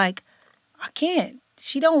he was like, "I can't.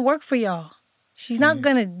 She don't work for y'all. She's not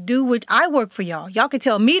going to do what I work for y'all. Y'all can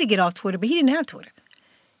tell me to get off Twitter," but he didn't have Twitter.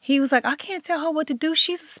 He was like, "I can't tell her what to do.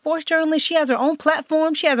 She's a sports journalist. She has her own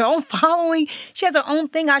platform. She has her own following. She has her own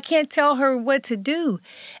thing. I can't tell her what to do."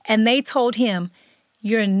 And they told him,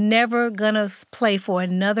 "You're never going to play for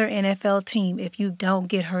another NFL team if you don't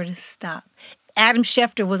get her to stop." Adam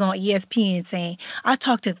Schefter was on ESPN saying, "I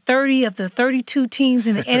talked to 30 of the 32 teams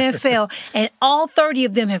in the NFL, and all 30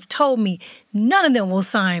 of them have told me none of them will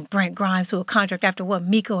sign Brent Grimes to a contract after what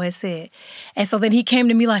Miko has said." And so then he came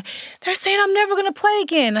to me like, "They're saying I'm never going to play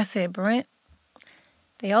again." I said, "Brent,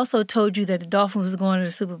 they also told you that the Dolphins was going to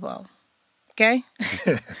the Super Bowl. Okay?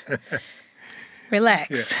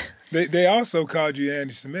 Relax." Yeah. They also called you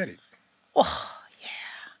anti-Semitic. Oh, yeah.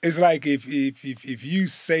 It's like if you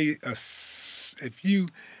say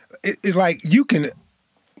it's like you can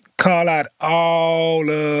call out all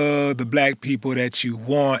of the black people that you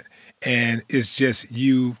want, and it's just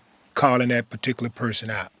you calling that particular person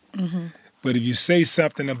out. Mm-hmm. But if you say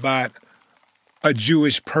something about a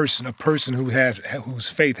Jewish person, a person whose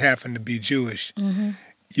faith happened to be Jewish,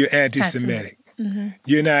 you're anti-Semitic. Mm-hmm.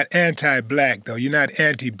 You're not anti-black though. You're not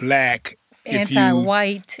anti-black.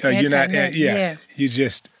 Anti-white. You're not. Yeah. You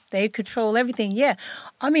just. They control everything. Yeah.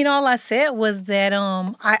 I mean, all I said was that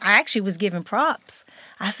I actually was giving props.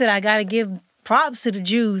 I said, I got to give props to the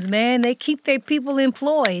Jews, man. They keep their people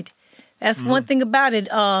employed. That's one thing about it.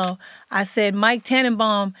 I said Mike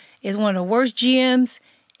Tannenbaum is one of the worst GMs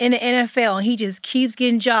in the NFL and he just keeps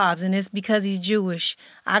getting jobs and it's because he's Jewish.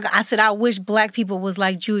 I said, I wish black people was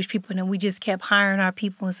like Jewish people and then we just kept hiring our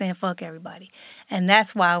people and saying, fuck everybody. And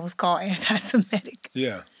that's why it was called anti-Semitic.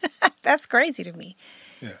 Yeah. That's crazy to me.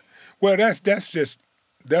 Yeah. Well, that's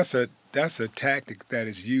a tactic that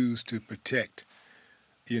is used to protect,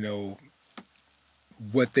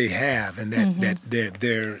 what they have and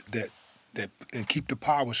that and keep the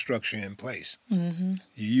power structure in place. Mm-hmm.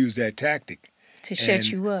 You use that tactic to shut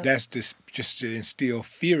you up. That's just to instill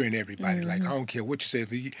fear in everybody. Mm-hmm. Like, I don't care what you say.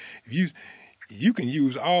 If you can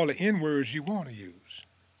use all the N words you want to use.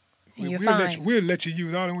 We'll let you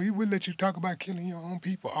use all the. We'll let you talk about killing your own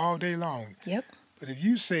people all day long. Yep. But if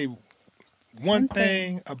you say one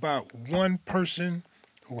thing about one person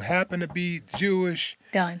who happened to be Jewish,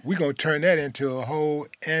 done. We're gonna turn that into a whole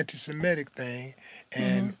anti-Semitic thing,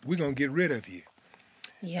 and we're gonna get rid of you.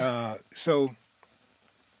 Yeah.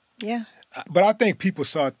 Yeah. But I think people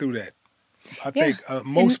saw through that. I think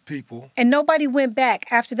most people. And nobody went back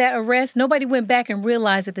after that arrest. Nobody went back and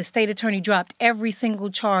realized that the state attorney dropped every single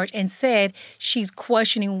charge and said she's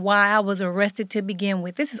questioning why I was arrested to begin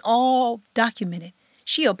with. This is all documented.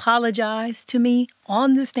 She apologized to me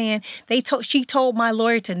on the stand. She told my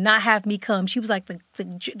lawyer to not have me come. She was like,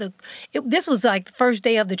 this was like the first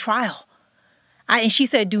day of the trial. And she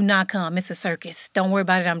said, do not come. It's a circus. Don't worry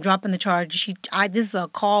about it. I'm dropping the charge. This is a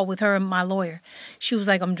call with her and my lawyer. She was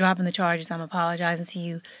like, I'm dropping the charges. I'm apologizing to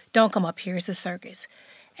you. Don't come up here. It's a circus.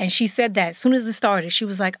 And she said that as soon as it started, she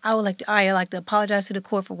was like, I would like to apologize to the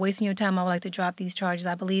court for wasting your time. I would like to drop these charges.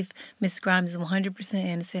 I believe Mrs. Grimes is 100%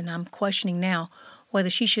 innocent. And I'm questioning now whether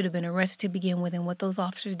she should have been arrested to begin with and what those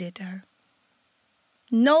officers did to her.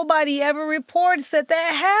 Nobody ever reports that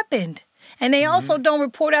happened. And they also don't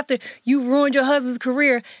report after you ruined your husband's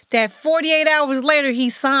career that 48 hours later he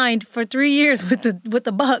signed for 3 years with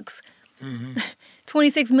the Bucks. Mm-hmm.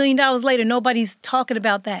 $26 million later, nobody's talking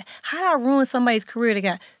about that. How did I ruin somebody's career that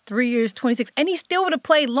got 3 years, 26? And he still would have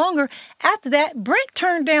played longer. After that, Brent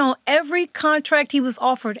turned down every contract he was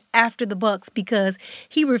offered after the Bucks because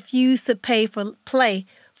he refused to play for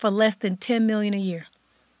less than $10 million a year.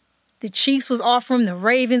 The Chiefs was offering, the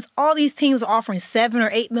Ravens, all these teams were offering $7 or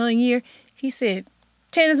 $8 million a year. He said,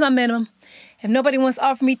 10 is my minimum. If nobody wants to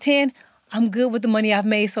offer me 10, I'm good with the money I've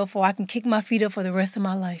made so far. I can kick my feet up for the rest of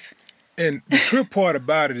my life. And the trip part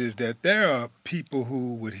about it is that there are people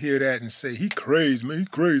who would hear that and say, he crazy, man,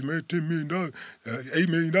 $10 million, $8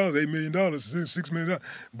 million, $8 million, $6 million.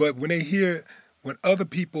 But when other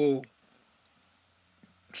people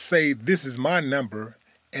say, this is my number,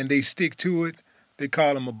 and they stick to it, they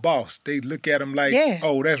call him a boss. They look at him like,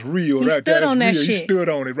 oh, that's real. He stood on that shit. He stood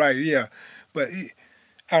on it, right, yeah. But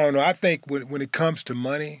I don't know. I think when it comes to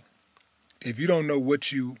money, if you don't know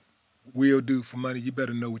what you will do for money, you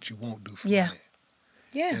better know what you won't do for money.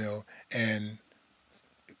 Yeah. And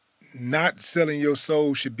not selling your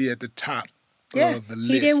soul should be at the top of the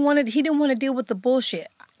list. He didn't want to deal with the bullshit.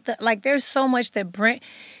 There's so much that Brent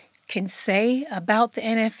can say about the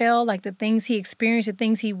NFL, like the things he experienced, the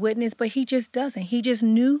things he witnessed, but he just doesn't. He just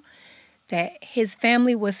knew that his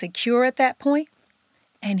family was secure at that point,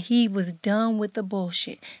 and he was done with the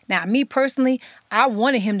bullshit. Now, me personally, I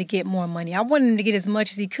wanted him to get more money. I wanted him to get as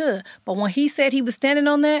much as he could. But when he said he was standing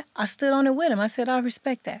on that, I stood on it with him. I said, I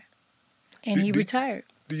respect that. And he retired.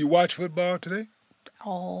 Do you watch football today?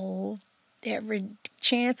 Oh, every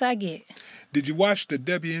chance I get. Did you watch the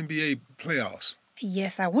WNBA playoffs?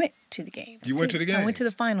 Yes, I went to the games. You went to the games? I went to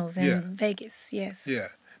the finals in Vegas, yes. Yeah.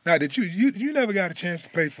 Now, did you never got a chance to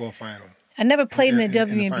play for a final? I never played in the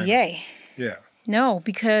WNBA. Yeah. No,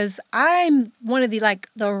 because I'm one of the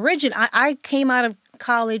original. I came out of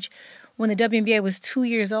college when the WNBA was 2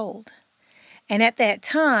 years old. And at that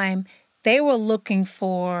time, they were looking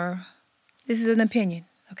for, this is an opinion,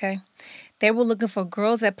 okay? They were looking for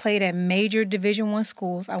girls that played at major Division I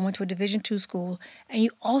schools. I went to a Division II school. And you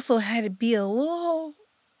also had to be a little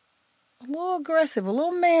aggressive, a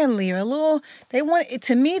little manly, they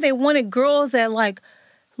wanted girls that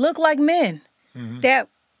look like men. Mm-hmm. That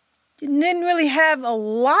didn't really have a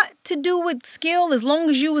lot to do with skill as long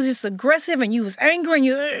as you was just aggressive and you was angry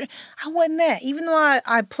and I wasn't that. Even though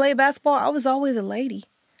I played basketball, I was always a lady.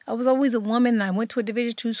 I was always a woman, and I went to a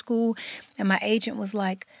Division II school, and my agent was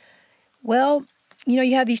like, well,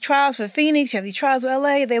 you have these trials for Phoenix, you have these trials for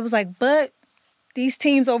LA. They was like, but these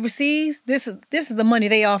teams overseas, this is the money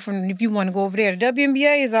they offering if you want to go over there. The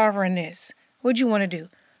WNBA is offering this. What'd you want to do?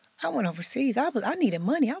 I went overseas. I needed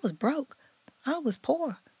money. I was broke. I was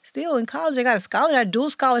poor. Still in college, I got a scholarship. I had a dual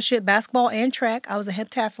scholarship, basketball and track. I was a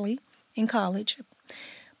heptathlete in college.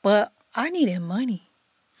 But I needed money.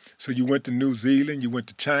 So you went to New Zealand, you went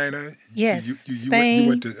to China. Yes, You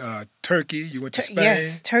went Spain. to Turkey, you went to Spain.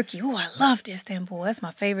 Yes, Turkey. Oh, I loved Istanbul. That's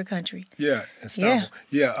my favorite country. Yeah, Istanbul.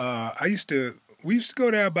 Yeah, we used to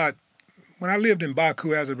go there about, when I lived in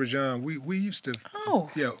Baku, Azerbaijan, we used to,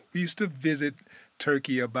 we used to visit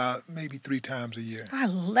Turkey about maybe 3 times a year.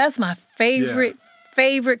 That's my favorite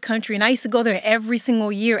country. And I used to go there every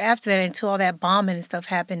single year after that until all that bombing and stuff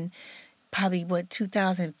happened. Probably,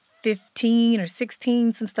 2015 or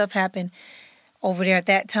 16, some stuff happened over there at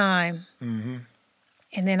that time. Mm-hmm.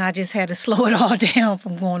 And then I just had to slow it all down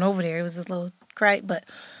from going over there. It was a little crazy, but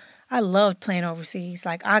I loved playing overseas.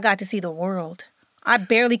 Like, I got to see the world. I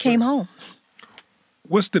barely came home.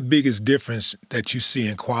 What's the biggest difference that you see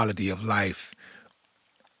in quality of life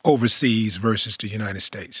overseas versus the United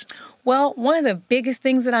States? Well, one of the biggest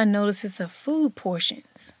things that I noticed is the food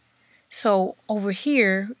portions. So over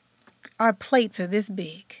here, our plates are this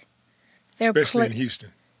big. Especially in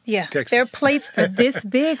Houston. Yeah, Texas. their plates are this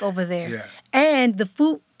big over there. Yeah. And the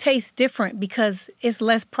food tastes different because it's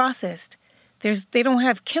less processed. They don't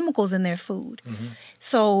have chemicals in their food. Mm-hmm.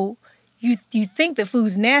 So you think the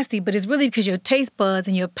food's nasty, but it's really because your taste buds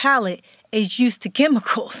and your palate is used to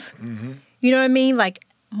chemicals. Mm-hmm. You know what I mean? Like,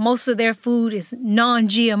 most of their food is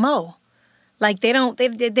non-GMO. Like,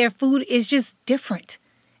 their food is just different,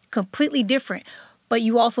 completely different. But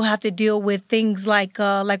you also have to deal with things like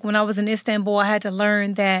when I was in Istanbul, I had to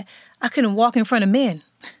learn that I couldn't walk in front of men.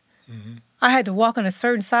 Mm-hmm. I had to walk on a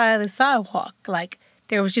certain side of the sidewalk. Like,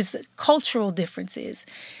 there was just cultural differences,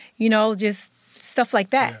 just stuff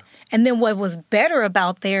like that. Yeah. And then what was better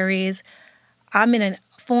about there is I'm in a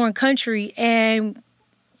foreign country and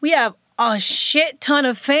we have a shit ton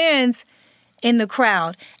of fans in the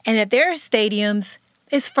crowd. And at their stadiums,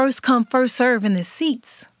 it's first come, first serve in the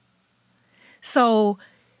seats. So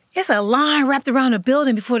it's a line wrapped around the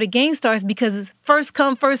building before the game starts because first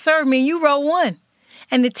come, first serve means you row one.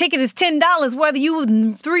 And the ticket is $10, whether you the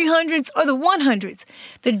 300s or the 100s.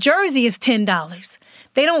 The jersey is $10.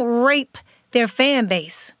 They don't rape their fan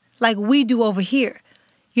base like we do over here.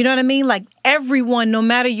 You know what I mean? Like, everyone, no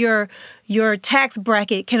matter your tax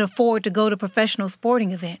bracket, can afford to go to professional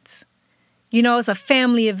sporting events. It's a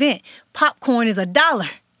family event. Popcorn is $1.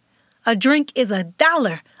 A drink is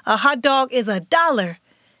 $1. A hot dog is $1.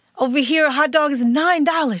 Over here, a hot dog is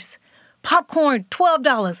 $9. Popcorn,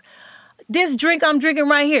 $12. This drink I'm drinking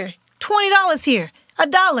right here, $20 here,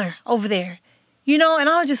 $1 over there. And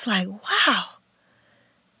I was just like, wow.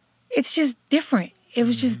 It's just different. It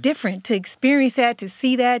was just different to experience that, to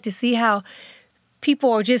see how people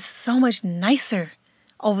are just so much nicer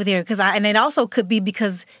over there. And it also could be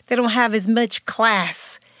because they don't have as much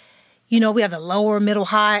class. We have the lower, middle,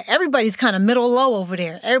 high. Everybody's kind of middle, low over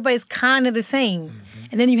there. Everybody's kind of the same. Mm-hmm.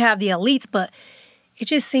 And then you have the elites, but it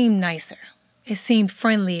just seemed nicer. It seemed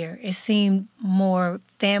friendlier. It seemed more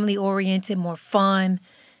family-oriented, more fun.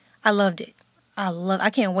 I loved it. I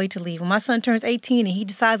can't wait to leave. When my son turns 18 and he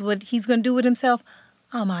decides what he's going to do with himself,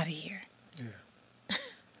 I'm out of here. Yeah.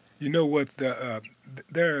 You know what?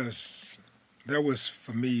 There was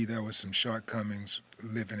some shortcomings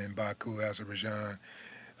living in Baku, Azerbaijan.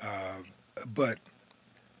 But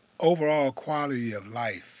overall quality of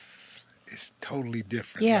life is totally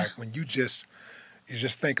different. Yeah. Like, when you just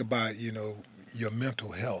think about, your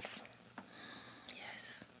mental health.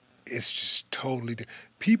 Yes. It's just totally different.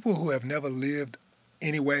 People who have never lived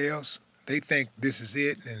anywhere else, they think this is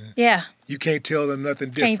it, and you can't tell them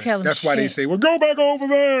nothing different. Can't tell them That's why they say, well, go back over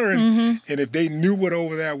there. And if they knew what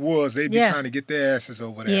over there was, they'd be trying to get their asses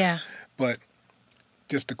over there. Yeah. But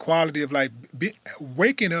just the quality of life,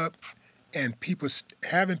 waking up and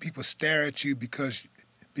having people stare at you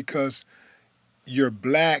because you're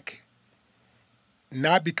black,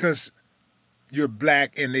 not because you're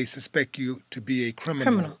black and they suspect you to be a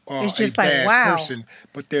criminal. Or it's just a like, bad wow. person,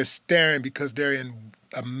 but they're staring because they're in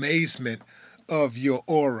amazement of your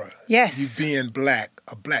aura. Yes. You being black,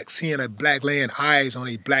 seeing a black laying eyes on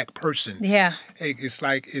a black person. Yeah. Hey,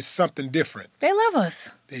 it's something different. They love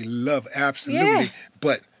us. They love, absolutely. Yeah.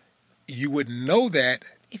 But you wouldn't know that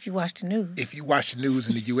if you watch the news. If you watch the news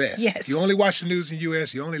in the U.S. Yes. If you only watch the news in the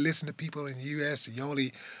U.S., you only listen to people in the U.S., you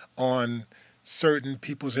only on certain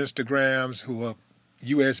people's Instagrams who are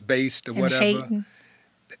U.S.-based or whatever, hating.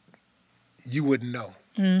 You wouldn't know.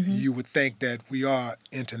 Mm-hmm. You would think that we are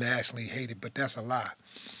internationally hated, but that's a lie.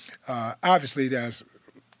 Obviously, there's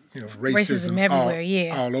racism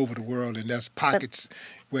everywhere, all over the world, and there's pockets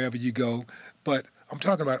wherever you go. But I'm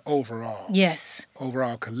talking about overall. Yes.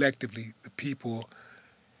 Overall, collectively, the people,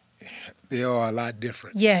 they are a lot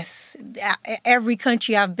different. Yes. Every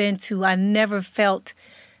country I've been to, I never felt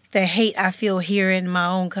the hate I feel here in my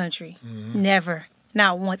own country. Mm-hmm. Never.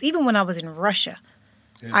 Not once. Even when I was in Russia,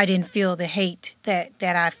 Yeah. I didn't feel the hate that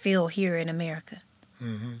I feel here in America.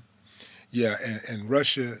 Mm-hmm. Yeah, and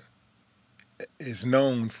Russia is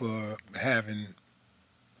known for having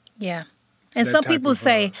Yeah. And that some type people of,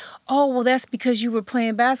 say, oh, well, that's because you were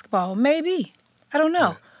playing basketball. Maybe. I don't know.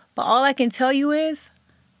 Yeah. But all I can tell you is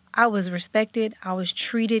I was respected. I was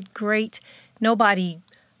treated great. Nobody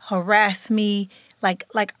harassed me. Like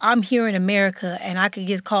I'm here in America and I could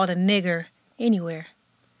get called a nigger anywhere.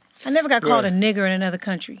 I never got called a Well- nigger in another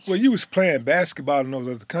country. Well, you was playing basketball in those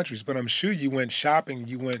other countries, but I'm sure you went shopping.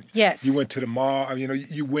 Yes. You went to the mall. You know,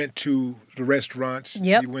 you went to the restaurants.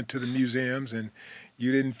 Yep. You went to the museums, and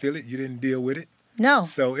you didn't feel it. You didn't deal with it. No.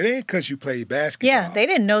 So it ain't because you played basketball. Yeah, they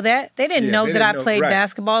didn't know that. They didn't Yeah, know they that didn't I know- played right.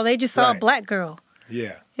 basketball. They just saw a Right. black girl.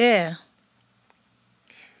 Yeah. Yeah.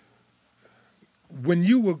 When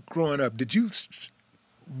you were growing up,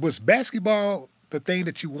 was basketball the thing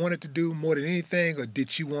that you wanted to do more than anything, or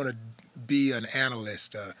did you want to be an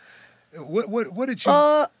analyst? What did you?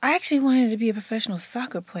 I actually wanted to be a professional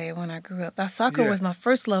soccer player when I grew up. Soccer Yeah. was my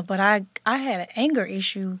first love, but I had an anger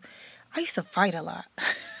issue. I used to fight a lot.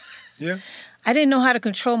 Yeah. I didn't know how to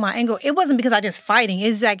control my anger. It wasn't because I just fighting.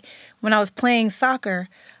 It's like when I was playing soccer,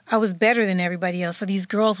 I was better than everybody else. So these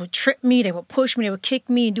girls would trip me, they would push me, they would kick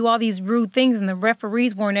me and do all these rude things. And the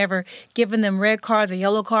referees weren't ever giving them red cards or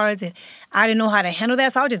yellow cards. And I didn't know how to handle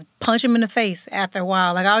that. So I would just punch them in the face after a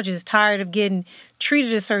while. Like I was just tired of getting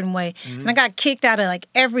treated a certain way. And I got kicked out of like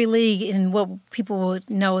every league in what people would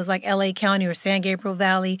know as like LA County or San Gabriel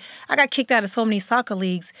Valley. I got kicked out of so many soccer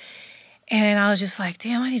leagues. And I was just like,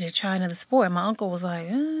 damn, I need to try another sport. And my uncle was like,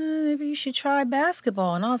 maybe you should try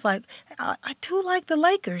basketball. And I was like, I do like the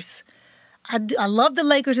Lakers. I loved the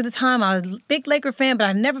Lakers at the time. I was a big Laker fan, but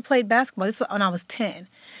I never played basketball. This was when I was 10.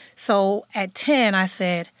 So at 10, I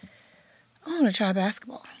said, I want to try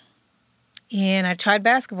basketball. And I tried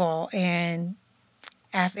basketball. And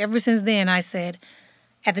ever since then, I said,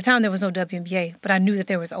 at the time, there was no WNBA, but I knew that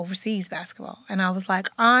there was overseas basketball. And I was like,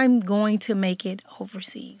 I'm going to make it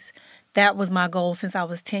overseas. That was my goal since I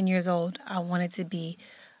was 10 years old. I wanted to be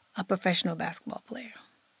a professional basketball player.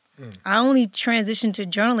 I only transitioned to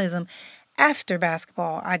journalism after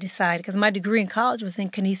basketball. I decided, because my degree in college was in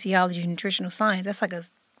kinesiology and nutritional science. That's like a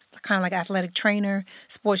kind of like athletic trainer,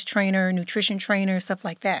 sports trainer, nutrition trainer, stuff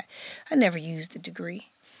like that. I never used the degree.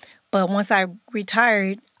 But once I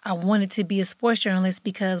retired, I wanted to be a sports journalist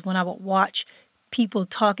because when I would watch people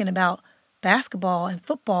talking about basketball and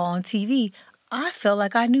football on TV, I felt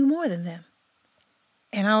like I knew more than them.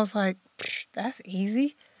 And I was like, that's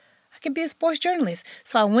easy. I can be a sports journalist.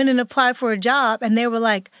 So I went and applied for a job, and they were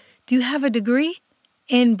like, do you have a degree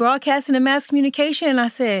in broadcasting and mass communication? And I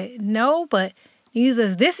said, no, but neither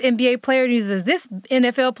does this NBA player, neither does this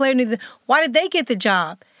NFL player, why did they get the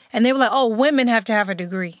job? And they were like, oh, women have to have a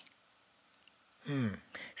degree.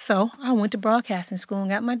 So I went to broadcasting school and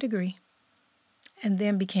got my degree and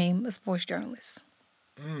then became a sports journalist.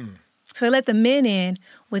 So I let the men in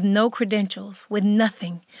with no credentials, with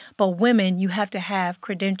nothing. But women, you have to have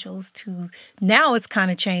credentials to, now it's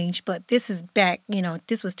kind of changed, but this is back,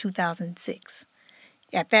 this was 2006.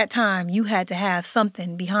 At that time, you had to have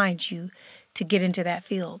something behind you to get into that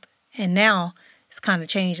field. And now it's kind of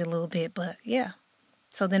changed a little bit, but yeah.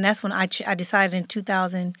 So then that's when I decided in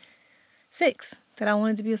 2006 that I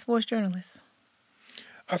wanted to be a sports journalist.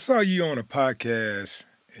 I saw you on a podcast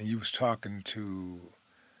and you was talking to,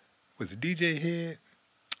 was it DJ Head?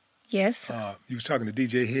 Yes. You was talking to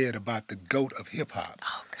DJ Head about the GOAT of hip hop.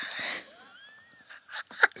 Oh, God.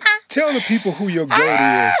 Tell the people who your GOAT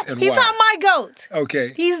is and He's why. not my GOAT.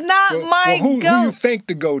 Okay. He's not my who GOAT. you think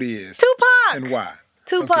the GOAT is? Tupac. And why?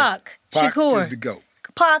 Tupac. Pac Shakur. is the GOAT.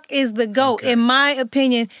 Pac is the GOAT. Okay. In my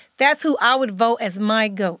opinion, that's who I would vote as my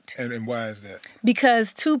GOAT. And why is that?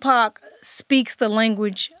 Because Tupac speaks the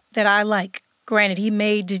language that I like. Granted, he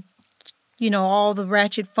made, all the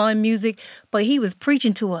ratchet fun music, but he was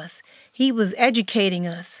preaching to us. He was educating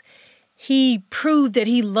us. He proved that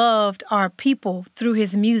he loved our people through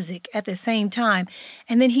his music at the same time.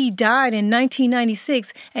 And then he died in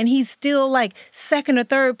 1996, and he's still like second or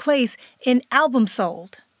third place in albums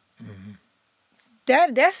sold.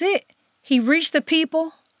 That's it. He reached the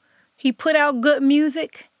people. He put out good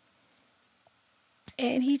music.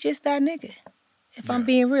 And he just that nigga, if I'm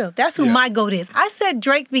being real. That's who my GOAT is. I said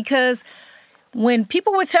Drake because when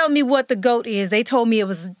people were telling me what the GOAT is, they told me it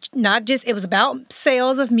was it was about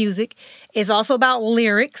sales of music. It's also about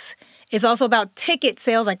lyrics. It's also about ticket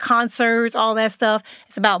sales, like concerts, all that stuff.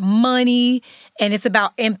 It's about money, and it's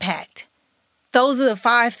about impact. Those are the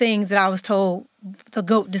 5 things that I was told the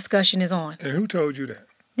GOAT discussion is on. And who told you that?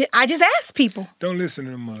 I just asked people. Don't listen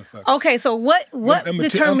to them motherfuckers. Okay, so what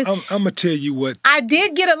determines? I'm going to tell you what. I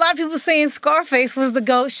did get a lot of people saying Scarface was the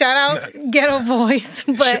GOAT. Shout out Ghetto Boys.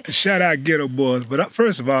 But Shout out Ghetto Boys. But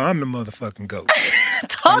first of all, I'm the motherfucking GOAT.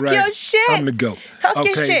 Talk your shit. I'm the GOAT. Talk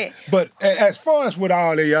your shit. But as far as what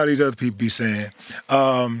all these other people be saying,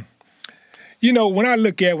 you know, when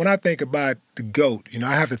I think about the GOAT, you know,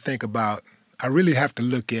 I really have to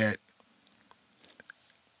look at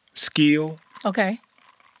skill. Okay.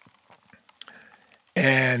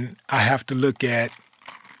 And I have to look at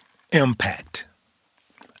impact.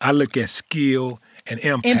 I look at skill and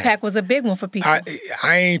impact. Impact was a big one for people.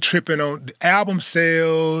 I ain't tripping on album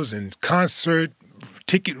sales and concert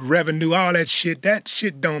ticket revenue, all that shit. That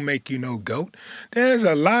shit don't make you no GOAT. There's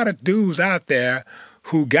a lot of dudes out there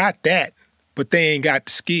who got that, but they ain't got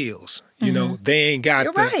the skills. You know, they ain't got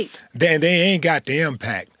You're right. They ain't got the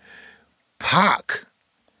impact. Pac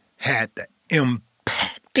had the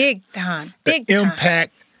impact. Big time. The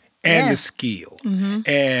impact and the skill.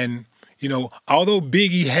 And, you know, although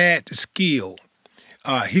Biggie had the skill,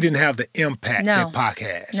 he didn't have the impact that Pac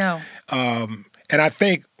has. No. And I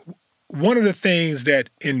think one of the things that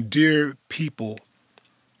endear people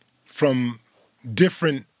from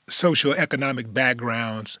different socioeconomic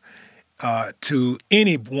backgrounds to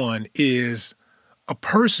anyone is a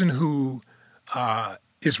person who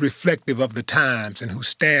is reflective of the times and who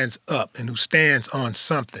stands up and who stands on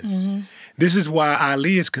something. This is why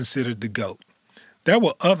Ali is considered the GOAT. There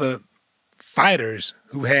were other fighters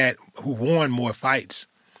who won more fights.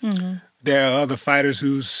 There are other fighters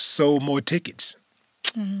who sold more tickets.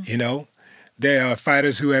 You know, there are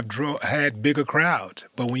fighters who have had bigger crowds.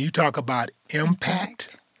 But when you talk about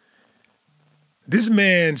impact. This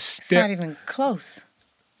man It's not even close.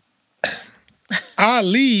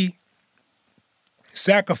 Ali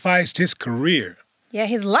sacrificed his career. Yeah,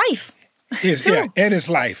 his life. And his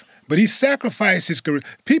life. But he sacrificed his career.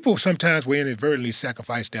 People sometimes will inadvertently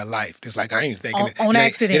sacrifice their life. It's like, I ain't thinking on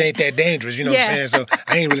accident. It ain't that dangerous, you know what I'm saying? So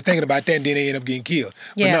I ain't really thinking about that, and then they end up getting killed.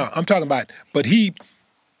 But no, I'm talking about, but he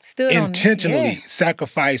Stood intentionally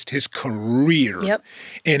sacrificed his career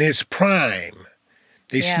in his prime.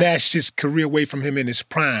 They snatched his career away from him in his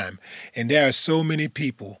prime. And there are so many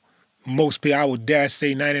people, most people, I would dare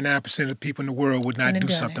say 99% of the people in the world would not do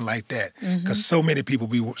something like that. Because so many people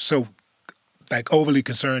be so like overly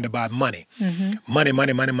concerned about money. Money.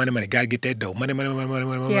 Got to get that dough.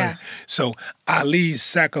 Money. So Ali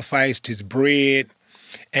sacrificed his bread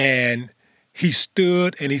and he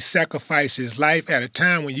stood and he sacrificed his life at a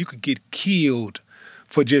time when you could get killed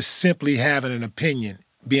for just simply having an opinion,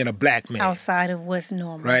 being a black man. Outside of what's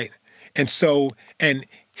normal. Right. And so, and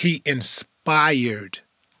he inspired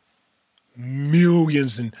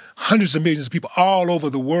millions and hundreds of millions of people all over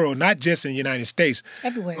the world, not just in the United States.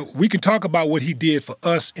 Everywhere. We can talk about what he did for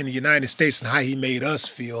us in the United States and how he made us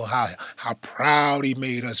feel, how proud he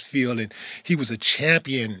made us feel. And he was a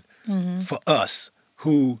champion for us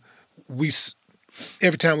who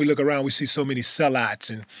every time we look around, we see so many sellouts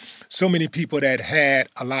and so many people that had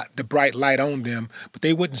the bright light on them, but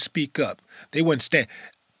they wouldn't speak up. They wouldn't stand.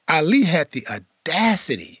 Ali had the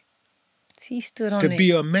audacity he stood on to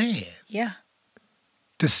be a man. Yeah.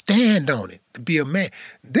 To stand on it, to be a man.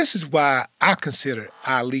 This is why I consider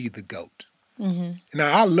Ali the GOAT.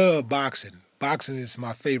 Now, I love boxing. Boxing is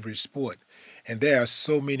my favorite sport. And there are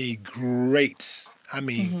so many greats. I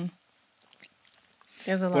mean,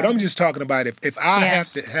 there's a lot. But I'm just talking about if I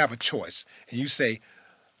have to have a choice and you say,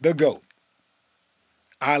 the GOAT,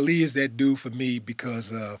 Ali is that dude for me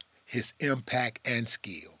because of his impact and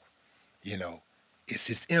skill. You know, it's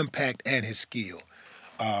his impact and his skill.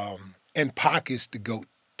 And Pac is the GOAT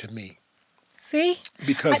to me. See?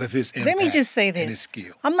 Because of his impact. Let me just say this. And his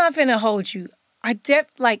skill. I'm not finna hold you.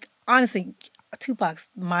 Honestly, Tupac's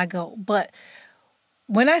my GOAT. But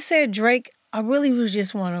when I said Drake, I really was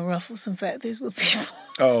just want to ruffle some feathers with people.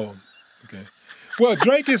 Oh, okay. Well,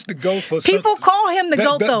 Drake is the GOAT for people call him the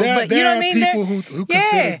GOAT though, but you know what I mean. There are people who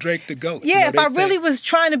consider Drake the GOAT. Yeah, if I really was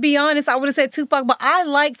trying to be honest, I would have said Tupac. But I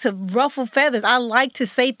like to ruffle feathers. I like to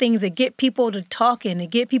say things that get people to talking, to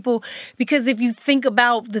get people, because if you think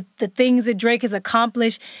about the things that Drake has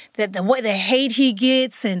accomplished, that the hate he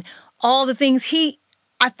gets and all the things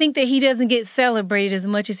I think that he doesn't get celebrated as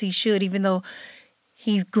much as he should, even though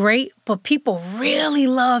he's great, but people really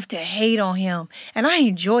love to hate on him. And I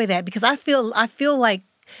enjoy that because I feel like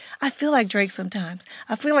Drake sometimes.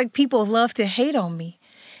 I feel like people love to hate on me.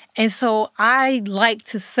 And so I like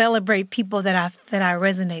to celebrate people that I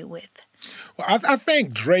resonate with. Well, I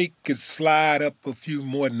think Drake could slide up a few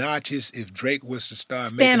more notches if Drake was to start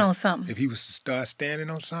stand on something. If he was to start standing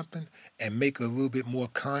on something and make a little bit more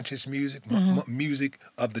conscious music, music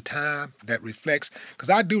of the time that reflects. Because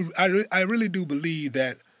I really do believe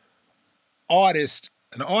that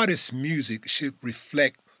an artist's music should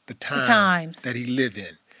reflect the times that he live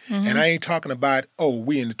in. And I ain't talking about,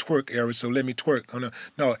 we in the twerk era, so let me twerk. Oh,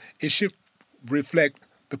 no, it should reflect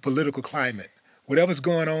the political climate. Whatever's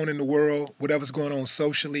going on in the world, whatever's going on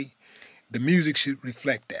socially, the music should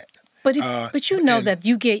reflect that. But you know that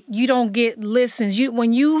you don't get listens.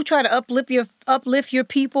 When you try to uplift your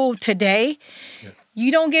people today,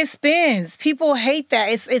 you don't get spins. People hate that.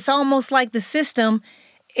 It's almost like the system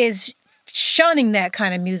is shunning that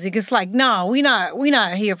kind of music. It's like, no, we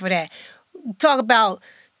not here for that. Talk about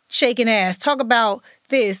shaking ass. Talk about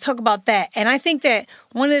this. Talk about that. And I think that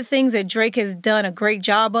one of the things that Drake has done a great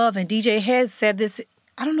job of, and DJ has said this,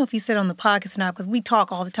 I don't know if he said it on the podcast or not because we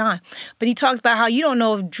talk all the time, but he talks about how you don't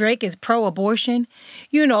know if Drake is pro-abortion,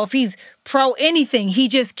 if he's pro-anything. He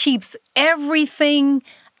just keeps everything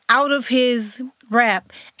out of his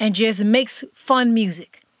rap and just makes fun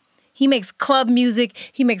music. He makes club music.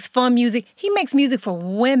 He makes fun music. He makes music for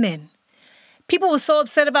women. People were so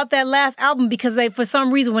upset about that last album because for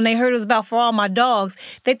some reason, when they heard it was about For All My Dogs,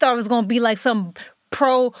 they thought it was going to be like some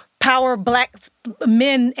pro-power black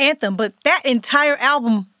men anthem. But that entire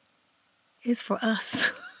album is for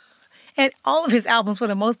us. And all of his albums, for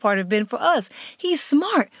the most part, have been for us. He's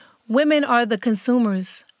smart. Women are the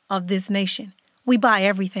consumers of this nation. We buy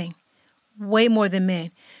everything, way more than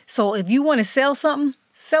men. So if you want to sell something,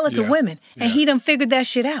 sell it to women. And he done figured that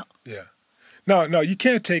shit out. Yeah. No, you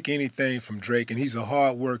can't take anything from Drake, and he's a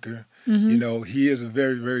hard worker. He is a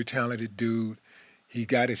very, very talented dude. He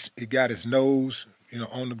got his nose,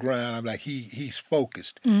 on the ground. I'm like, he's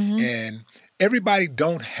focused. And everybody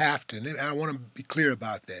don't have to, and I want to be clear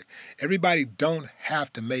about that. Everybody don't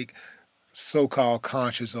have to make so-called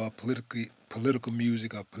conscious or political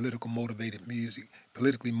music or politically motivated music.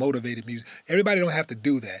 Everybody don't have to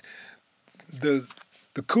do that. The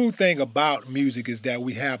cool thing about music is that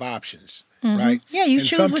we have options. Right? Yeah, you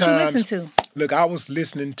choose what you listen to. Look, I was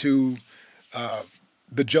listening to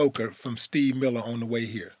The Joker from Steve Miller on the way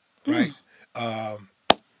here, right?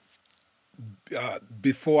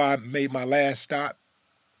 Before I made my last stop,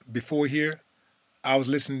 before here, I was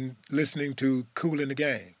listening to Kool in the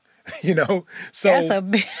Gang. So that's a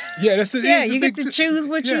big, you get to choose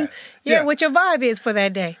what what your vibe is for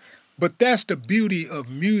that day. But that's the beauty of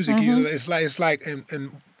music. It's like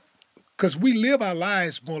and because we live our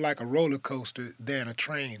lives more like a roller coaster than a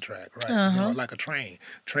train track, right? Like a train.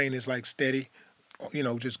 Train is like steady,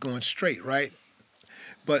 just going straight, right?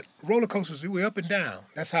 But roller coasters, we're up and down.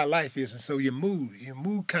 That's how life is. And so your mood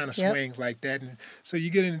kind of swings like that. And so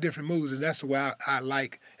you get into different moods. And that's why I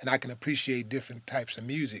like and I can appreciate different types of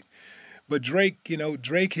music. But Drake,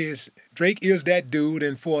 Drake is that dude.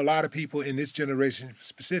 And for a lot of people in this generation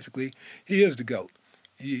specifically, he is the GOAT.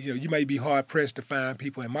 You may be hard-pressed to find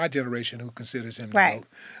people in my generation who considers him the GOAT.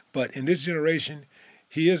 But in this generation,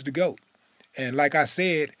 he is the GOAT. And like I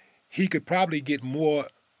said, he could probably get more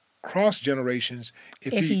cross generations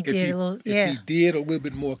if he did a little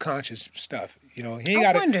bit more conscious stuff. He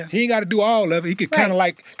ain't got to do all of it. He could kind of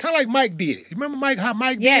like Mike did. You remember how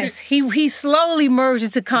Mike did it? Yes, he slowly merged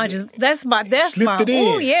into conscious. That's slipped it in.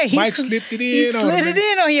 Oh yeah, Mike slipped it in. He slid it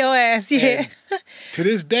in on your ass. Yeah. And to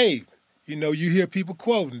this day, you hear people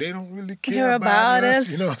quoting. They don't really care about us.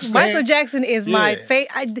 You know what I'm saying? Michael Jackson is my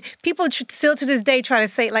favorite. People still to this day try to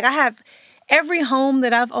say, like, I have every home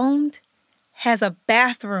that I've owned has a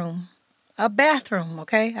bathroom. A bathroom,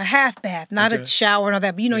 okay? A half bath, not a shower and all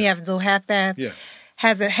that. But you have a little half bath. Yeah.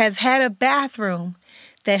 Has had a bathroom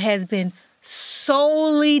that has been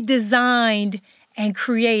solely designed and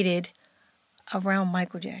created around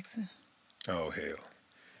Michael Jackson. Oh, hell.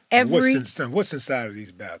 What's inside of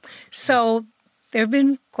these bathrooms? So there have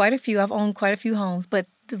been quite a few. I've owned quite a few homes, but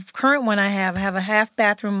the current one I have a half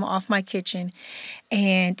bathroom off my kitchen,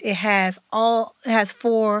 and it has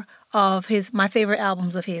 4 of my favorite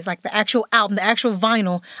albums of his, like the actual album, the actual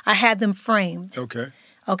vinyl. I had them framed.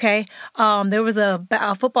 Okay. There was a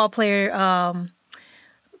football player,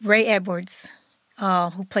 Ray Edwards,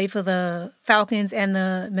 who played for the Falcons and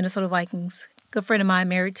the Minnesota Vikings. Good friend of mine,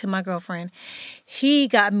 married to my girlfriend. He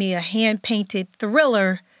got me a hand-painted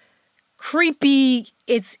Thriller, creepy.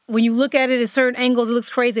 It's when you look at it at certain angles, it looks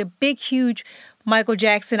crazy. A big, huge Michael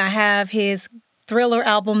Jackson. I have his Thriller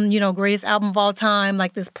album, greatest album of all time,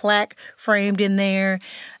 like this plaque framed in there.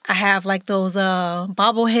 I have like those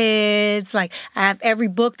bobbleheads. Like I have every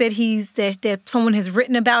book that that someone has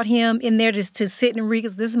written about him in there just to sit and read.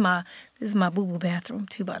 'Cause this This is my boo-boo bathroom,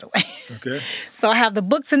 too, by the way. Okay. So I have the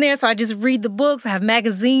books in there, so I just read the books. I have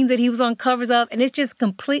magazines that he was on covers of, and it's just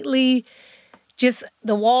completely just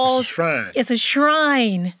the walls. It's a shrine. It's a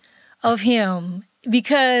shrine of him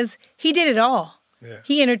because he did it all. Yeah.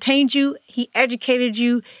 He entertained you. He educated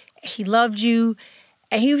you. He loved you.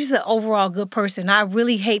 And he was just an overall good person. I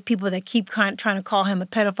really hate people that keep trying to call him a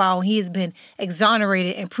pedophile. He has been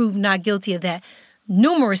exonerated and proved not guilty of that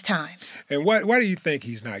numerous times. And why do you think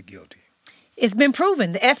he's not guilty? It's been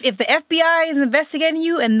proven. If the FBI is investigating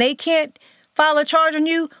you and they can't file a charge on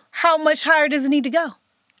you, how much higher does it need to go?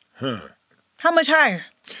 How much higher?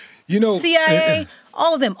 You know, CIA,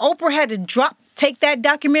 all of them. Oprah had to take that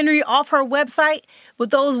documentary off her website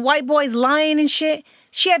with those white boys lying and shit.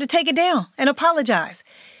 She had to take it down and apologize.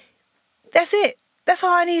 That's it. That's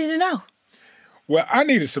all I needed to know. Well, I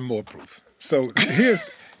needed some more proof. So here's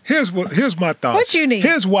my thoughts. What you need?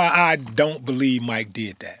 Here's why I don't believe Mike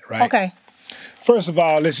did that, right? Okay. First of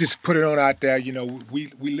all, let's just put it on out there. You know, we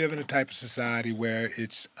live in a type of society where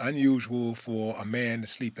it's unusual for a man to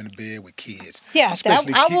sleep in a bed with kids. Yeah,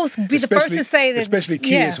 I will be the first to say that. Especially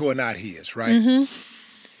kids who are not his, right? Mm-hmm.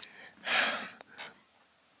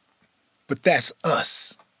 But that's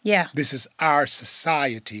us. Yeah. This is our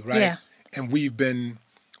society, right? Yeah. And we've been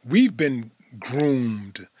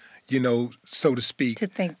groomed, you know, so to speak, To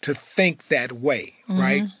think that way,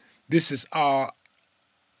 right? This is our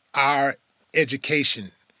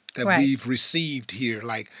education that we've received here.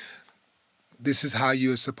 Like, this is how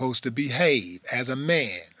you're supposed to behave as a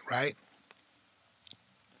man, right?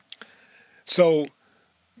 So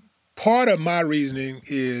part of my reasoning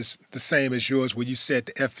is the same as yours, where you said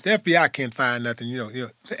the FBI can't find nothing. You know,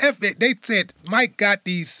 the FBI, they said Mike got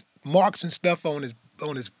these marks and stuff on his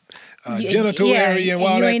genital area and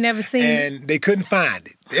all that. You ain't never seen and they couldn't find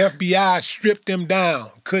it. The FBI stripped them down,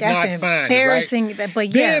 could not find it. That's embarrassing. But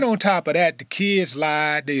yeah. Then on top of that, the kids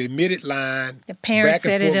lied. They admitted lying. The parents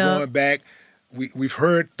set it up. Going back. We've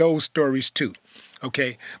heard those stories too.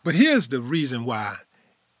 Okay, but here's the reason why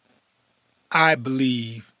I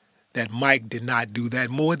believe that Mike did not do that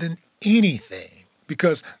more than anything,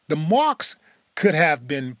 because the marks could have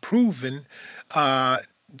been proven.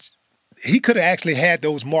 He could have actually had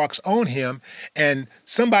those marks on him, and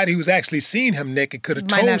somebody who's actually seen him naked could have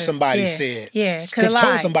told somebody could have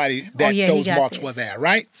told somebody that those marks were there,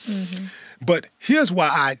 right? Mm-hmm. But here's why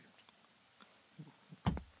I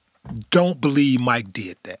don't believe Mike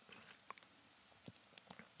did that.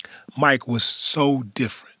 Mike was so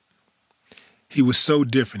different. He was so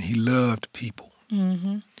different. He loved people.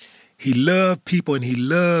 Mm-hmm. He loved people, and he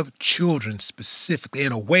loved children specifically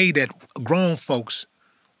in a way that grown folks,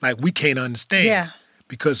 like, we can't understand. Yeah.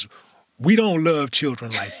 Because we don't love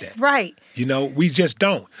children like that. Right. You know, we just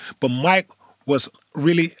don't. But Mike was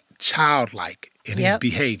really childlike in his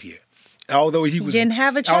behavior. Although he didn't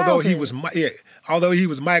have a childhood. Although he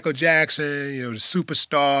was Michael Jackson, you know, the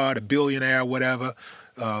superstar, the billionaire, whatever,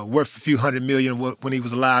 worth a few $100 million when he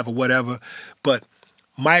was alive or whatever. But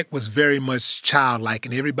Mike was very much childlike,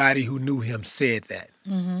 and everybody who knew him said that.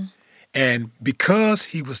 Mm-hmm. And because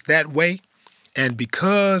he was that way, and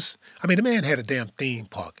because, I mean, the man had a damn theme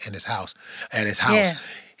park in his house. Yeah.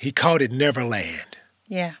 He called it Neverland.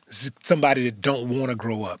 Yeah. Somebody that don't want to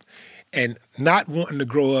grow up. And not wanting to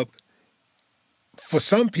grow up, for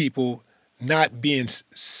some people, not being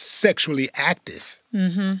sexually active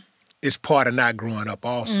is part of not growing up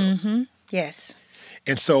also. Mm-hmm. Yes.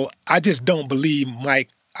 And so I just don't believe Mike.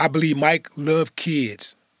 I believe Mike loved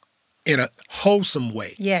kids in a wholesome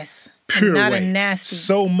way. Yes. Pure not way. A nasty.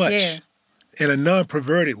 So much. Yeah. In a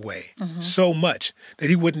non-perverted way. Mm-hmm. So much that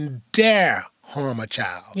he wouldn't dare harm a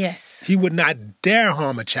child. Yes. He would not dare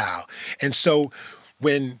harm a child. And so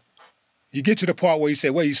when you get to the part where you say,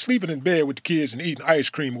 well, he's sleeping in bed with the kids and eating ice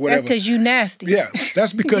cream or whatever. That's because you nasty. Yeah,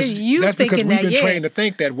 that's because we've been trained to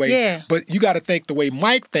think that way. Yeah. But you got to think the way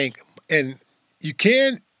Mike think, and you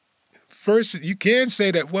can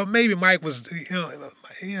say that, well, maybe Mike was, you know,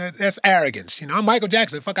 that's arrogance. You know, I'm Michael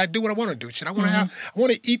Jackson. Fuck, I do what I want to do. Shit, I want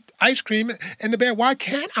to eat ice cream in the bed. Why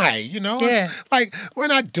can't I? You know, it's like, we're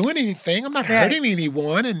not doing anything. I'm not hurting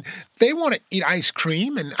anyone, and they want to eat ice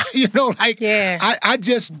cream, and you know, like, I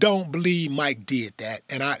just don't believe Mike did that,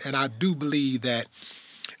 and I do believe that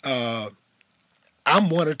I'm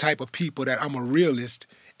one of the type of people that I'm a realist,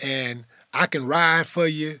 and I can ride for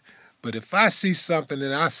you, but if I see something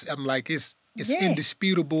and I'm like, it's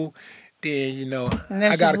indisputable, then, you know,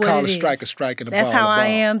 I got to call a strike and a ball. That's how I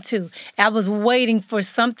am, too. I was waiting for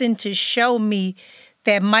something to show me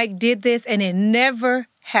that Mike did this, and it never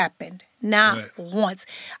happened. Not once.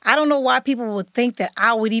 I don't know why people would think that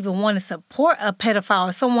I would even want to support a pedophile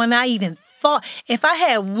or someone I even thought, if I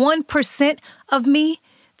had 1% of me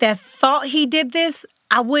that thought he did this,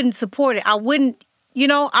 I wouldn't support it. I wouldn't,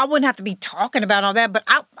 I wouldn't have to be talking about all that, but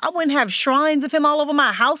I wouldn't have shrines of him all over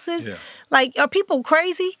my houses. Yeah. Like, are people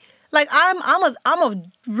crazy? Like, I'm a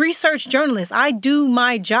research journalist. I do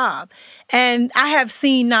my job. And I have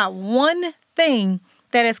seen not one thing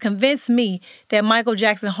that has convinced me that Michael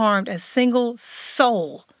Jackson harmed a single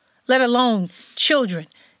soul, let alone children.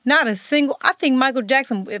 Not a single. I think Michael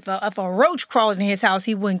Jackson, if a roach crawled in his house,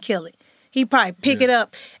 he wouldn't kill it. He'd probably pick it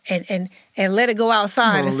up and let it go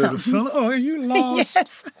outside or something. Fella. Oh, you lost.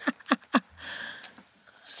 Yes.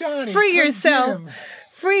 Johnny, Free yourself.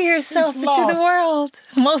 Free yourself into the world.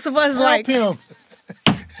 Most of us like him.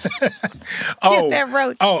 Get that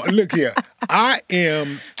roach. Oh, look here. I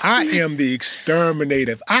am the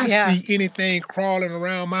exterminator. If I see anything crawling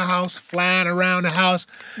around my house, flying around the house,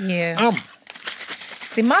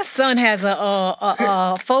 See, my son has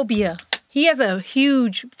a phobia. He has a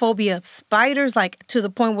huge phobia of spiders, like to the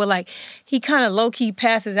point where like he kind of low-key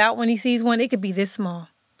passes out when he sees one. It could be this small.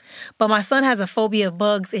 But my son has a phobia of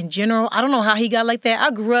bugs in general. I don't know how he got like that.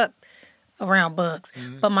 I grew up around bugs.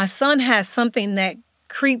 Mm-hmm. But my son has something that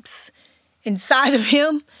creeps inside of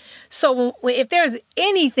him. So if there's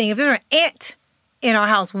anything, if there's an ant in our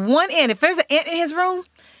house, one ant, if there's an ant in his room,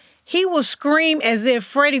 he will scream as if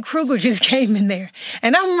Freddy Krueger just came in there.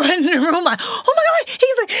 And I'm running in the room like, oh my God.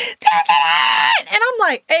 He's like, there's an ant. And I'm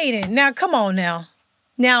like, Aiden, now come on now.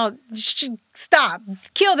 Now, stop.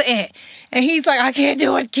 Kill the ant. And he's like, I can't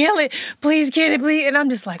do it. Kill it. Please kill it, please. And I'm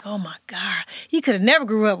just like, oh my God. He could have never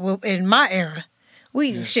grew up in my era.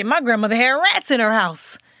 My grandmother had rats in her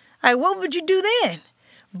house. Like, what would you do then?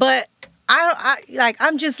 But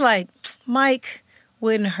I'm just like, Mike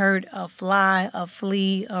wouldn't hurt a fly, a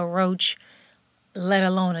flea, a roach, let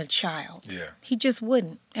alone a child. Yeah. He just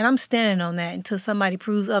wouldn't. And I'm standing on that until somebody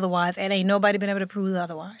proves otherwise. And ain't nobody been able to prove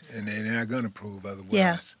otherwise. And they're not going to prove otherwise.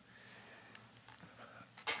 Yeah.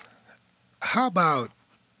 How about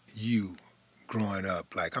you growing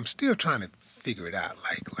up? Like, I'm still trying to figure it out.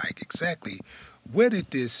 Like exactly, where did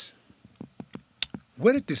this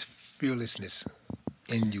fearlessness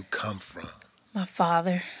in you come from? My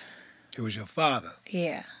father. It was your father?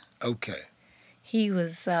 Yeah. Okay. He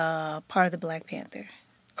was part of the Black Panther.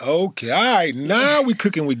 Okay, all right. Now we're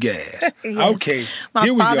cooking with gas. Yes. Okay, My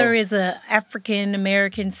here we go. father is a African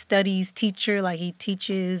American studies teacher. Like, he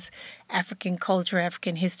teaches African culture,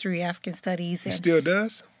 African history, African studies. He still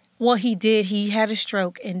does? Well, he did. He had a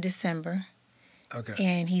stroke in December. Okay.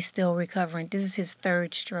 And he's still recovering. This is his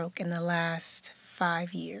third stroke in the last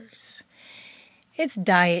 5 years. It's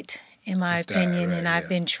diet, in my opinion, right, and I've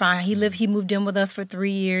been trying. He moved in with us for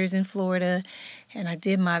 3 years in Florida, and I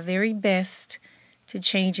did my very best to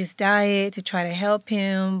change his diet, to try to help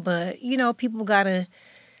him. But, people gotta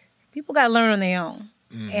learn on their own.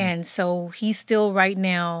 Mm-hmm. And so he's still right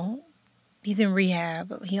now, he's in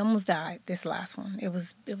rehab. He almost died, this last one. It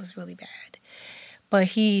was really bad. But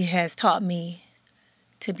he has taught me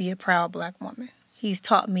to be a proud Black woman. He's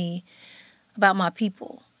taught me about my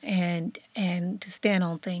people and to stand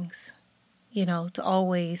on things, to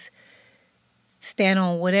always stand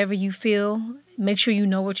on whatever you feel. Make sure you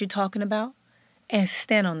know what you're talking about and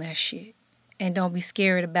stand on that shit. And don't be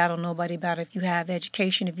scared to battle nobody about it. If you have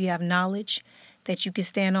education, if you have knowledge that you can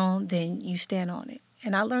stand on, then you stand on it.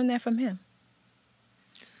 And I learned that from him.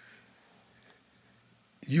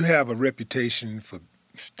 You have a reputation for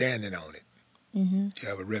standing on it. Mm-hmm. You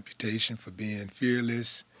have a reputation for being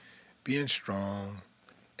fearless, being strong,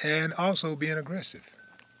 and also being aggressive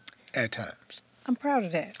at times. I'm proud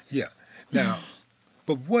of that. Yeah. Now,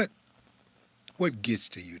 but what gets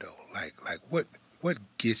to you though? Like what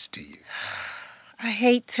gets to you? I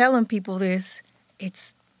hate telling people this.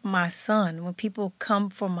 It's my son. When people come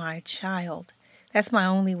for my child, that's my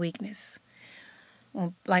only weakness.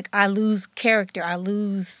 Like, I lose character. I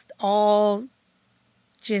lose all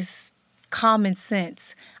just common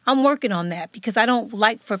sense. I'm working on that because I don't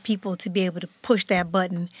like for people to be able to push that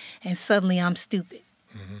button and suddenly I'm stupid.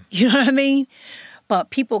 Mm-hmm. You know what I mean? But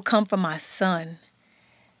people come for my son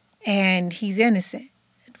and he's innocent.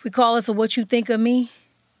 Regardless of what you think of me,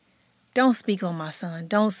 don't speak on my son.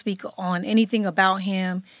 Don't speak on anything about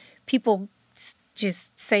him. People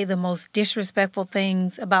just say the most disrespectful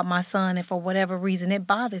things about my son, and for whatever reason, it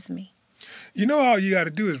bothers me. All you got to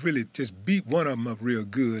do is really just beat one of them up real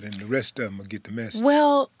good, and the rest of them will get the message.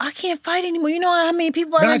 Well, I can't fight anymore. You know how many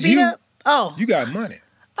people I beat up? Oh. You got money.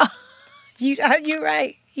 You're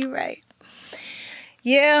right. You're right.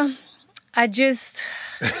 Yeah, I just...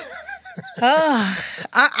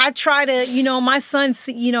 I try to, my son,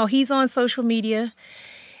 he's on social media,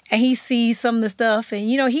 and he sees some of the stuff, and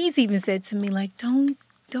he's even said to me like, don't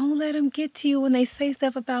let them get to you when they say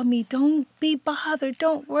stuff about me. Don't be bothered.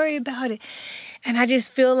 Don't worry about it. And I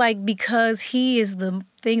just feel like because he is the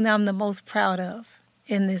thing that I'm the most proud of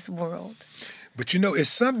in this world. But it's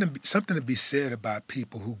something to be said about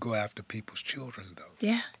people who go after people's children, though.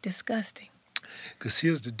 Yeah, disgusting. Because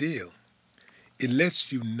here's the deal. It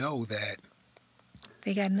lets you know that...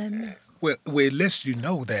 They got nothing else. Well, it lets you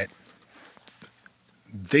know that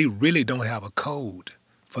they really don't have a code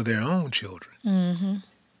for their own children. Mm-hmm.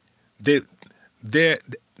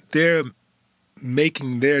 They're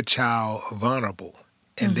making their child vulnerable,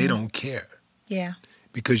 and they don't care. Yeah.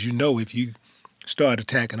 Because if you start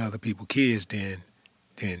attacking other people's kids, then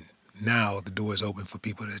now the door is open for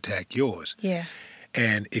people to attack yours. Yeah.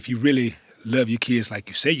 And if you really love your kids like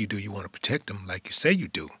you say you do, you want to protect them like you say you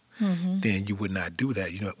do, then you would not do that.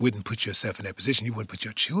 Wouldn't put yourself in that position. You wouldn't put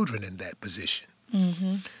your children in that position.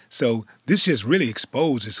 Mm-hmm. So this just really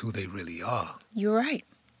exposes who they really are. You're right.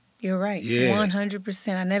 You're right. Yeah.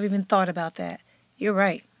 100%. I never even thought about that. You're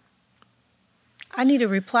right. I need to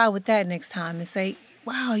reply with that next time and say,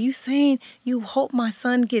 wow, you saying you hope my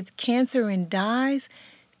son gets cancer and dies?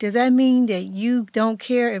 Does that mean that you don't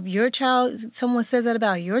care if your child, someone says that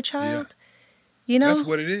about your child? Yeah. That's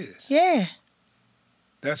what it is. Yeah.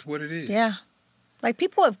 That's what it is. Yeah. Like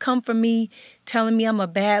people have come for me telling me I'm a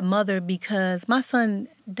bad mother because my son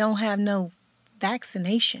don't have no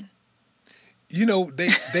vaccination.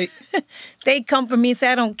 They They come for me and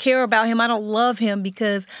say I don't care about him. I don't love him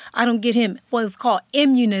because I don't get him what's called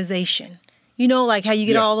immunization. Like how you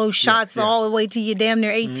get all those shots all the way to you damn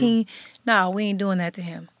near 18. No, we ain't doing that to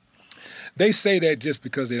him. They say that just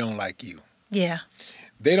because they don't like you. Yeah.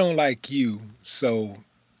 They don't like you, so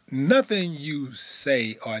nothing you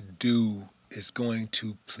say or do is going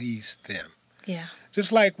to please them. Yeah.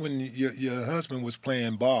 Just like when your husband was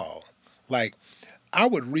playing ball. Like, I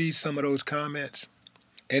would read some of those comments,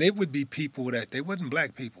 and it would be people that they wasn't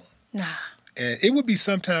black people. Nah. And it would be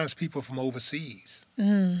sometimes people from overseas.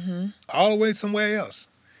 Mm-hmm. All the way somewhere else.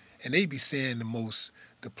 And they'd be saying the most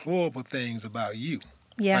deplorable things about you.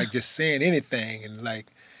 Yeah. Like just saying anything. And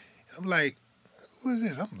I'm like, who is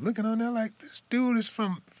this? I'm looking on there like, this dude is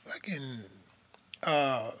from fucking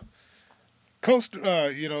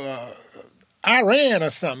Iran or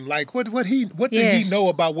something. Like, what did he know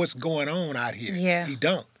about what's going on out here? Yeah. He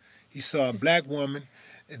don't. He saw a black woman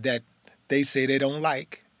that they say they don't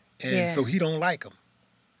like, and so he don't like them.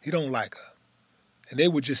 He don't like her. And they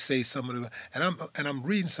would just say some of the, and I'm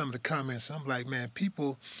reading some of the comments, and I'm like, man,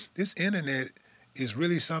 people, this internet is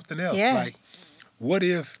really something else. Yeah. Like, what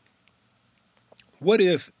if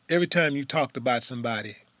every time you talked about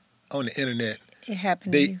somebody on the internet, it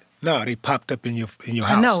happened to you? No, they popped up in your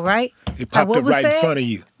house. I know, right? They popped up right in front of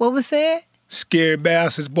you. What was said? Scary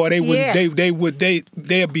bastards, boy. They wouldn't.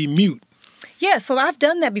 They'd be mute. Yeah, so I've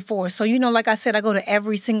done that before. So, like I said, I go to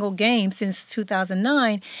every single game since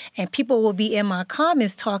 2009, and people will be in my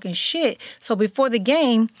comments talking shit. So before the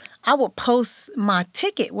game, I would post my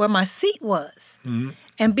ticket where my seat was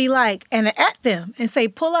and be like, and at them and say,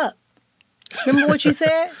 pull up. Remember what you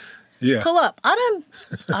said? Yeah. Pull up. I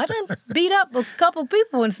done beat up a couple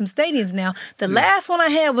people in some stadiums now. The last one I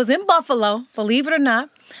had was in Buffalo, believe it or not.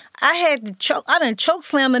 I done choke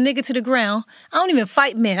slam a nigga to the ground. I don't even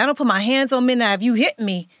fight men. I don't put my hands on men. Now, if you hit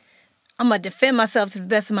me, I'm going to defend myself to the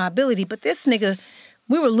best of my ability. But this nigga,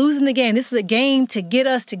 we were losing the game. This was a game to get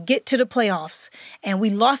us to get to the playoffs. And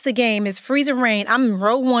we lost the game. It's freezing rain. I'm in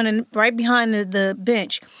row one and right behind the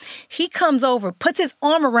bench. He comes over, puts his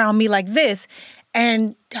arm around me like this,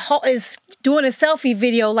 and is doing a selfie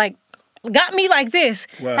video like, got me like this.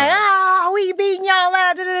 Wow. Like, we beating y'all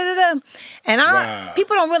out. Da, da, da, da. And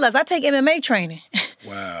people don't realize I take MMA training.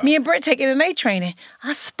 Wow. Me and Britt take MMA training.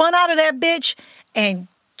 I spun out of that bitch and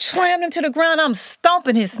slammed him to the ground. I'm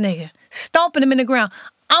stomping his nigga. Stomping him in the ground.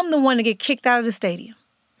 I'm the one to get kicked out of the stadium.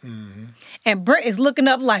 Mm-hmm. And Britt is looking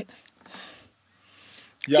up like,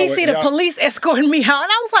 he see the police escorting me out.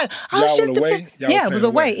 And I was like, I was just away? Yeah, it was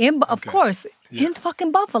away. Of course. Yeah. In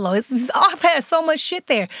fucking Buffalo. I've had so much shit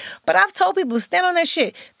there. But I've told people, stand on that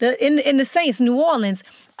shit. In the Saints, New Orleans,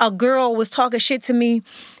 a girl was talking shit to me.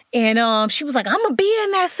 And she was like, I'm going to be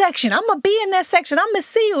in that section. I'm going to be in that section. I'm going to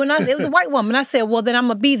see you. And it was a white woman. I said, well, then I'm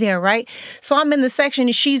going to be there, right? So I'm in the section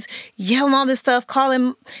and she's yelling all this stuff,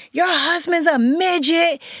 calling, your husband's a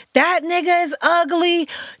midget. That nigga is ugly.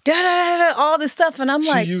 Da-da-da-da, all this stuff. And I'm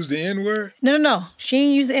like. She used the N-word? No. She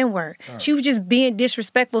didn't use the N-word. Oh. She was just being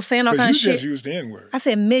disrespectful, saying all kind of shit. You just used the N-word. I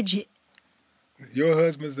said midget. Your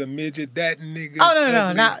husband's a midget, that nigga's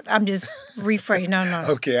no. I'm just rephrasing. No.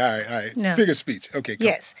 Okay, all right. No. Figure speech. Okay, come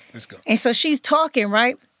on. Let's go. And so she's talking,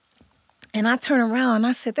 right? And I turned around and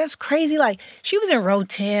I said, that's crazy. Like, she was in row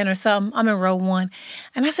 10 or something. I'm in row 1.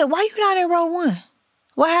 And I said, why you not in row 1?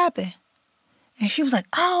 What happened? And she was like,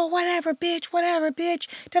 oh, whatever, bitch.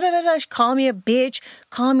 Da-da-da-da. She called me a bitch,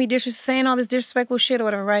 calling me saying all this disrespectful shit or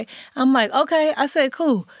whatever, right? I'm like, okay. I said,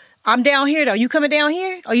 cool. I'm down here, though. You coming down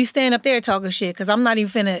here? Or you staying up there talking shit? Because I'm not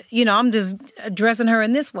even finna, I'm just addressing her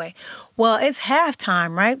in this way. Well, it's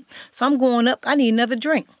halftime, right? So I'm going up. I need another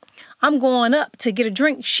drink. I'm going up to get a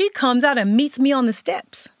drink. She comes out and meets me on the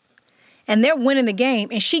steps. And they're winning the game.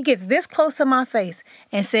 And she gets this close to my face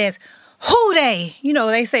and says, who they?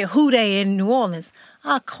 They say who they in New Orleans.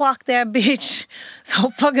 I clocked that bitch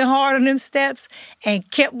so fucking hard on them steps and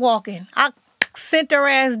kept walking. I sent her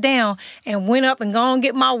ass down and went up and go and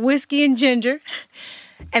get my whiskey and ginger.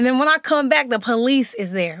 And then when I come back, the police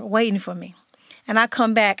is there waiting for me. And I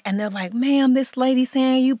come back and they're like, ma'am, this lady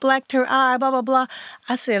saying you blacked her eye, blah, blah, blah.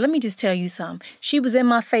 I said, let me just tell you something. She was in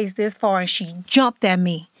my face this far and she jumped at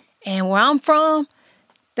me. And where I'm from,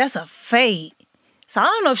 that's a fade. So I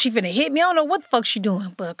don't know if she finna hit me. I don't know what the fuck she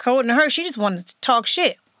doing. But according to her, she just wanted to talk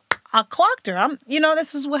shit. I clocked her.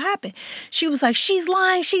 This is what happened. She was like, she's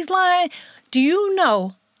lying. Do you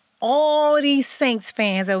know all these Saints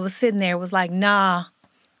fans that was sitting there was like, nah,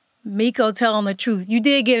 Miko telling the truth. You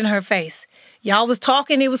did get in her face. Y'all was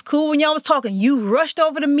talking. It was cool when y'all was talking. You rushed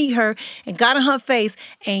over to meet her and got in her face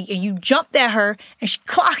and you jumped at her and she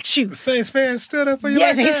clocked you. The Saints fans stood up for you. Yeah,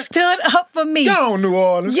 like they that? stood up for me. Go on, New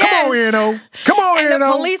Orleans. Yes. Come on, N.O. Come on, And N.O.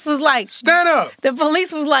 the police was like, stand up. The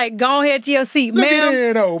police was like, go ahead to your seat, Look ma'am.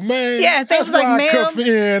 at N.O., man. Yes, they that's was like, why I ma'am. cut for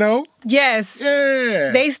N.O. Yes. Yeah.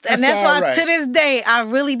 And that's why to this day, I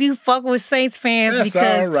really do fuck with Saints fans That's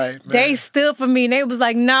because all right, man. they stood for me. And they was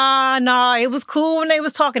like, nah, it was cool when they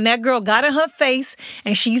was talking. That girl got in her face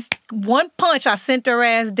and she's one punch, I sent her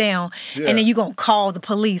ass down. Yeah. And then you gonna call the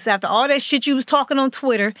police after all that shit you was talking on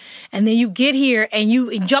Twitter. And then you get here and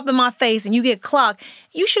you jump in my face and you get clocked.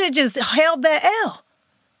 You should have just held that L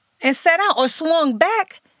and sat out or swung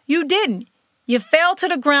back. You didn't. You fell to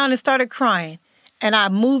the ground and started crying. And I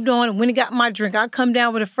moved on and went and got my drink. I come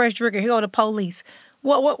down with a fresh drink and here go the police.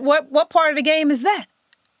 What part of the game is that?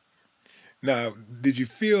 Now, did you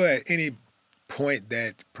feel at any point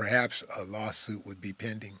that perhaps a lawsuit would be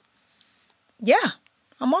pending? Yeah.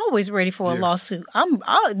 I'm always ready for a lawsuit.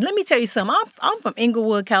 Let me tell you something. I'm from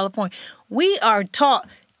Inglewood, California. We are taught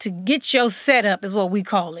to get your setup is what we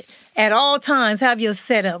call it. At all times, have your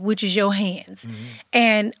setup, which is your hands. Mm-hmm.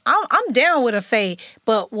 And I'm down with a fade,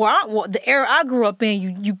 but the era I grew up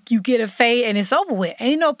in, you get a fade and it's over with.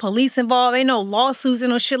 Ain't no police involved, ain't no lawsuits and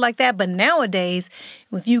no shit like that. But nowadays,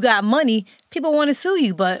 if you got money, people want to sue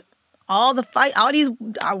you. But all these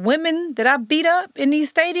women that I beat up in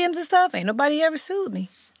these stadiums and stuff, ain't nobody ever sued me.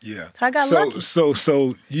 Yeah. So I got lucky.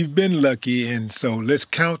 So you've been lucky, and so let's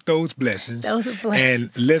count those blessings. Those are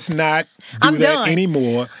blessings. And let's not do that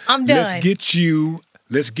anymore. I'm done. Let's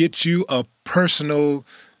get you a personal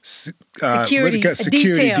security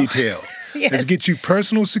detail. Yes. Let's get you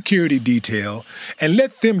personal security detail, and let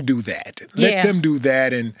them do that. Let them do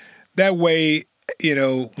that, and that way,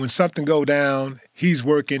 when something go down, he's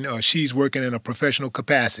working or she's working in a professional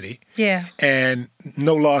capacity. Yeah. And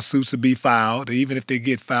no lawsuits will be filed. Even if they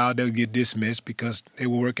get filed, they'll get dismissed because they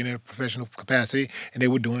were working in a professional capacity and they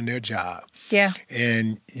were doing their job. Yeah.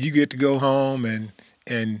 And you get to go home and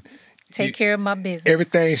take care of my business.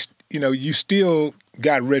 Everything's, you still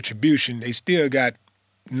got retribution. They still got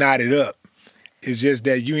knotted up. It's just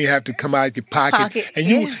that you ain't have to come out your pocket. And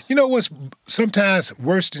you know what's sometimes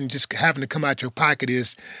worse than just having to come out your pocket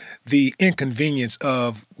is the inconvenience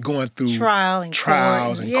of going through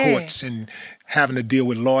trials and courts and having to deal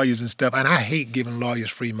with lawyers and stuff. And I hate giving lawyers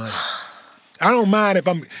free money. I don't mind if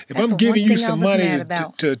I'm giving you some money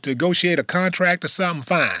to negotiate a contract or something,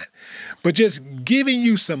 fine. But just giving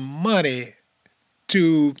you some money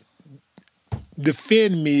to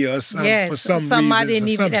defend me or something for some reason. I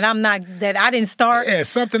didn't start. Yeah,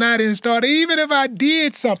 something I didn't start. Even if I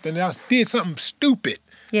did something stupid.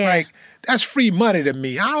 Yeah. Like, that's free money to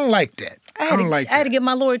me. I don't like that. I had to get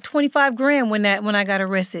my lawyer $25,000 when I got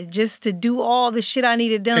arrested just to do all the shit I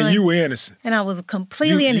needed done. And you were innocent. And I was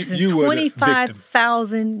completely innocent. You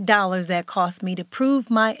 $25,000 that cost me to prove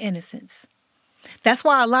my innocence. That's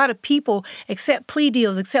why a lot of people accept plea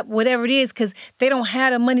deals, accept whatever it is, because they don't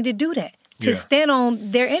have the money to do that. To stand on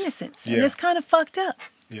their innocence. And it's kind of fucked up.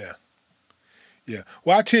 Yeah. Yeah.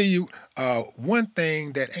 Well, I'll tell you, one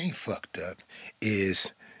thing that ain't fucked up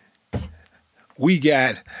is we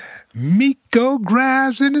got Miko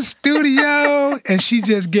Grimes in the studio, and she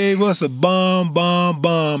just gave us a bomb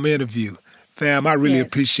interview. Fam, I really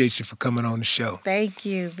appreciate you for coming on the show. Thank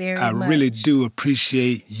you very much. I really do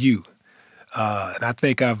appreciate you. And I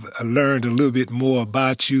think I've learned a little bit more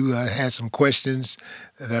about you. I had some questions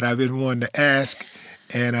that I've been wanting to ask,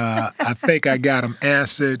 and I think I got them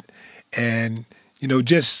answered. And,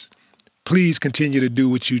 just please continue to do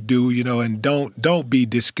what you do, and don't be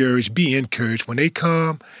discouraged. Be encouraged. When they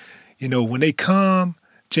come,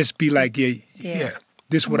 just be like, yeah,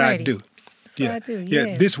 this is what I do. That's what I do,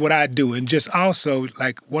 Yeah, this is what I do. And just also,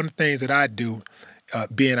 like, one of the things that I do,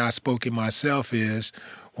 being outspoken myself, is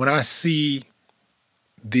when I see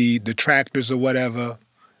the detractors or whatever,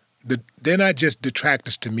 they're not just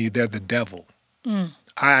detractors to me, they're the devil.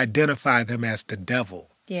 I identify them as the devil.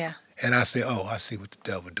 Yeah. And I say, oh, I see what the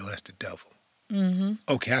devil doing. That's the devil. Mm-hmm.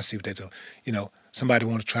 Okay, I see what they're doing. Somebody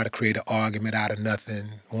want to try to create an argument out of nothing,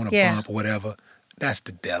 want to bump or whatever. That's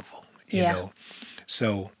the devil, you know.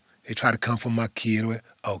 So they try to come for my kid.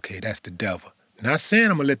 Okay, that's the devil. Not saying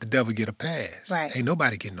I'm going to let the devil get a pass. Right. Ain't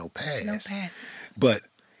nobody getting no pass. No passes. But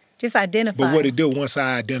just identify. But what it do, once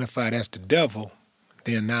I identify that's the devil,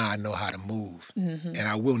 then now I know how to move. Mm-hmm. And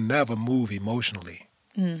I will never move emotionally.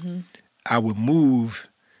 Mm-hmm. I would move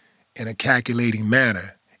in a calculating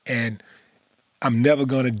manner. And I'm never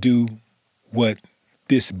going to do what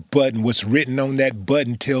what's written on that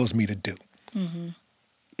button tells me to do. Mm-hmm.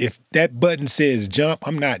 If that button says jump,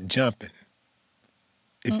 I'm not jumping.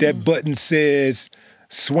 If that button says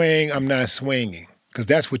swing, I'm not swinging. Because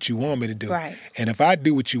that's what you want me to do. Right. And if I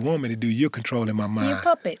do what you want me to do, you're controlling my mind. You're a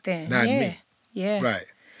puppet then. Not me. Yeah. Right.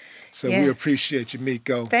 So we appreciate you,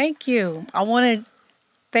 Miko. Thank you. I want to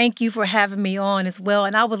thank you for having me on as well.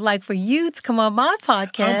 And I would like for you to come on my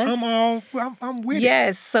podcast. I'm with it.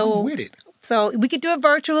 Yes. So I'm with it. So we could do it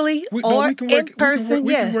virtually or in person.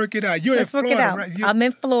 We can work it out. You're Let's in Florida, work it out. right? I'm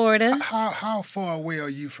in Florida. How far away are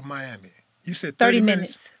you from Miami? You said 30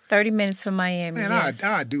 minutes. 30 minutes from Miami. Man, yes.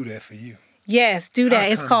 I'll do that for you. Yes, do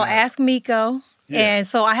that. It's called Ask Miko. Yeah. And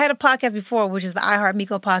so I had a podcast before, which is the I Heart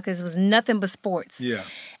Miko podcast. It was nothing but sports. Yeah.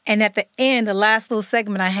 And at the end, the last little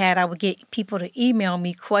segment I had, I would get people to email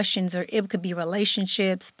me questions, or it could be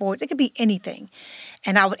relationships, sports. It could be anything.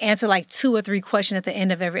 And I would answer like 2 or 3 questions at the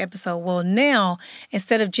end of every episode. Well, now,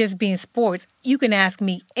 instead of just being sports, you can ask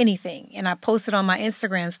me anything. And I post it on my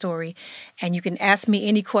Instagram story. And you can ask me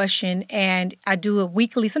any question. And I do it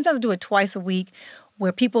weekly. Sometimes I do it twice a week,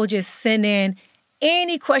 where people just send in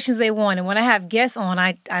any questions they want. And when I have guests on,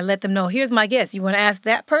 I let them know, here's my guest. You want to ask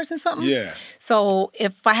that person something? Yeah. So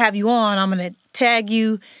if I have you on, I'm going to tag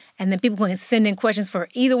you, and then people can send in questions for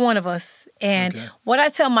either one of us. And what I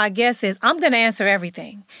tell my guests is, I'm going to answer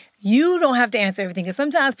everything. You don't have to answer everything, because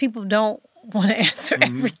sometimes people don't want to answer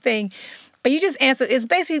everything. But you just answer. It's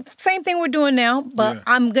basically the same thing we're doing now, but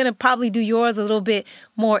I'm going to probably do yours a little bit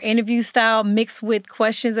more interview style, mixed with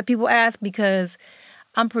questions that people ask, because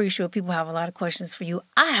I'm pretty sure people have a lot of questions for you.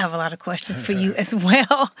 I have a lot of questions for you as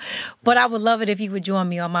well. But I would love it if you would join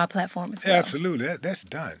me on my platform as well. Absolutely. That's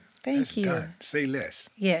done. Thank you. Done. Say less.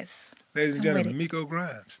 Yes. Ladies and I'm with gentlemen, it. Miko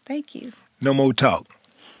Grimes. Thank you. No more talk.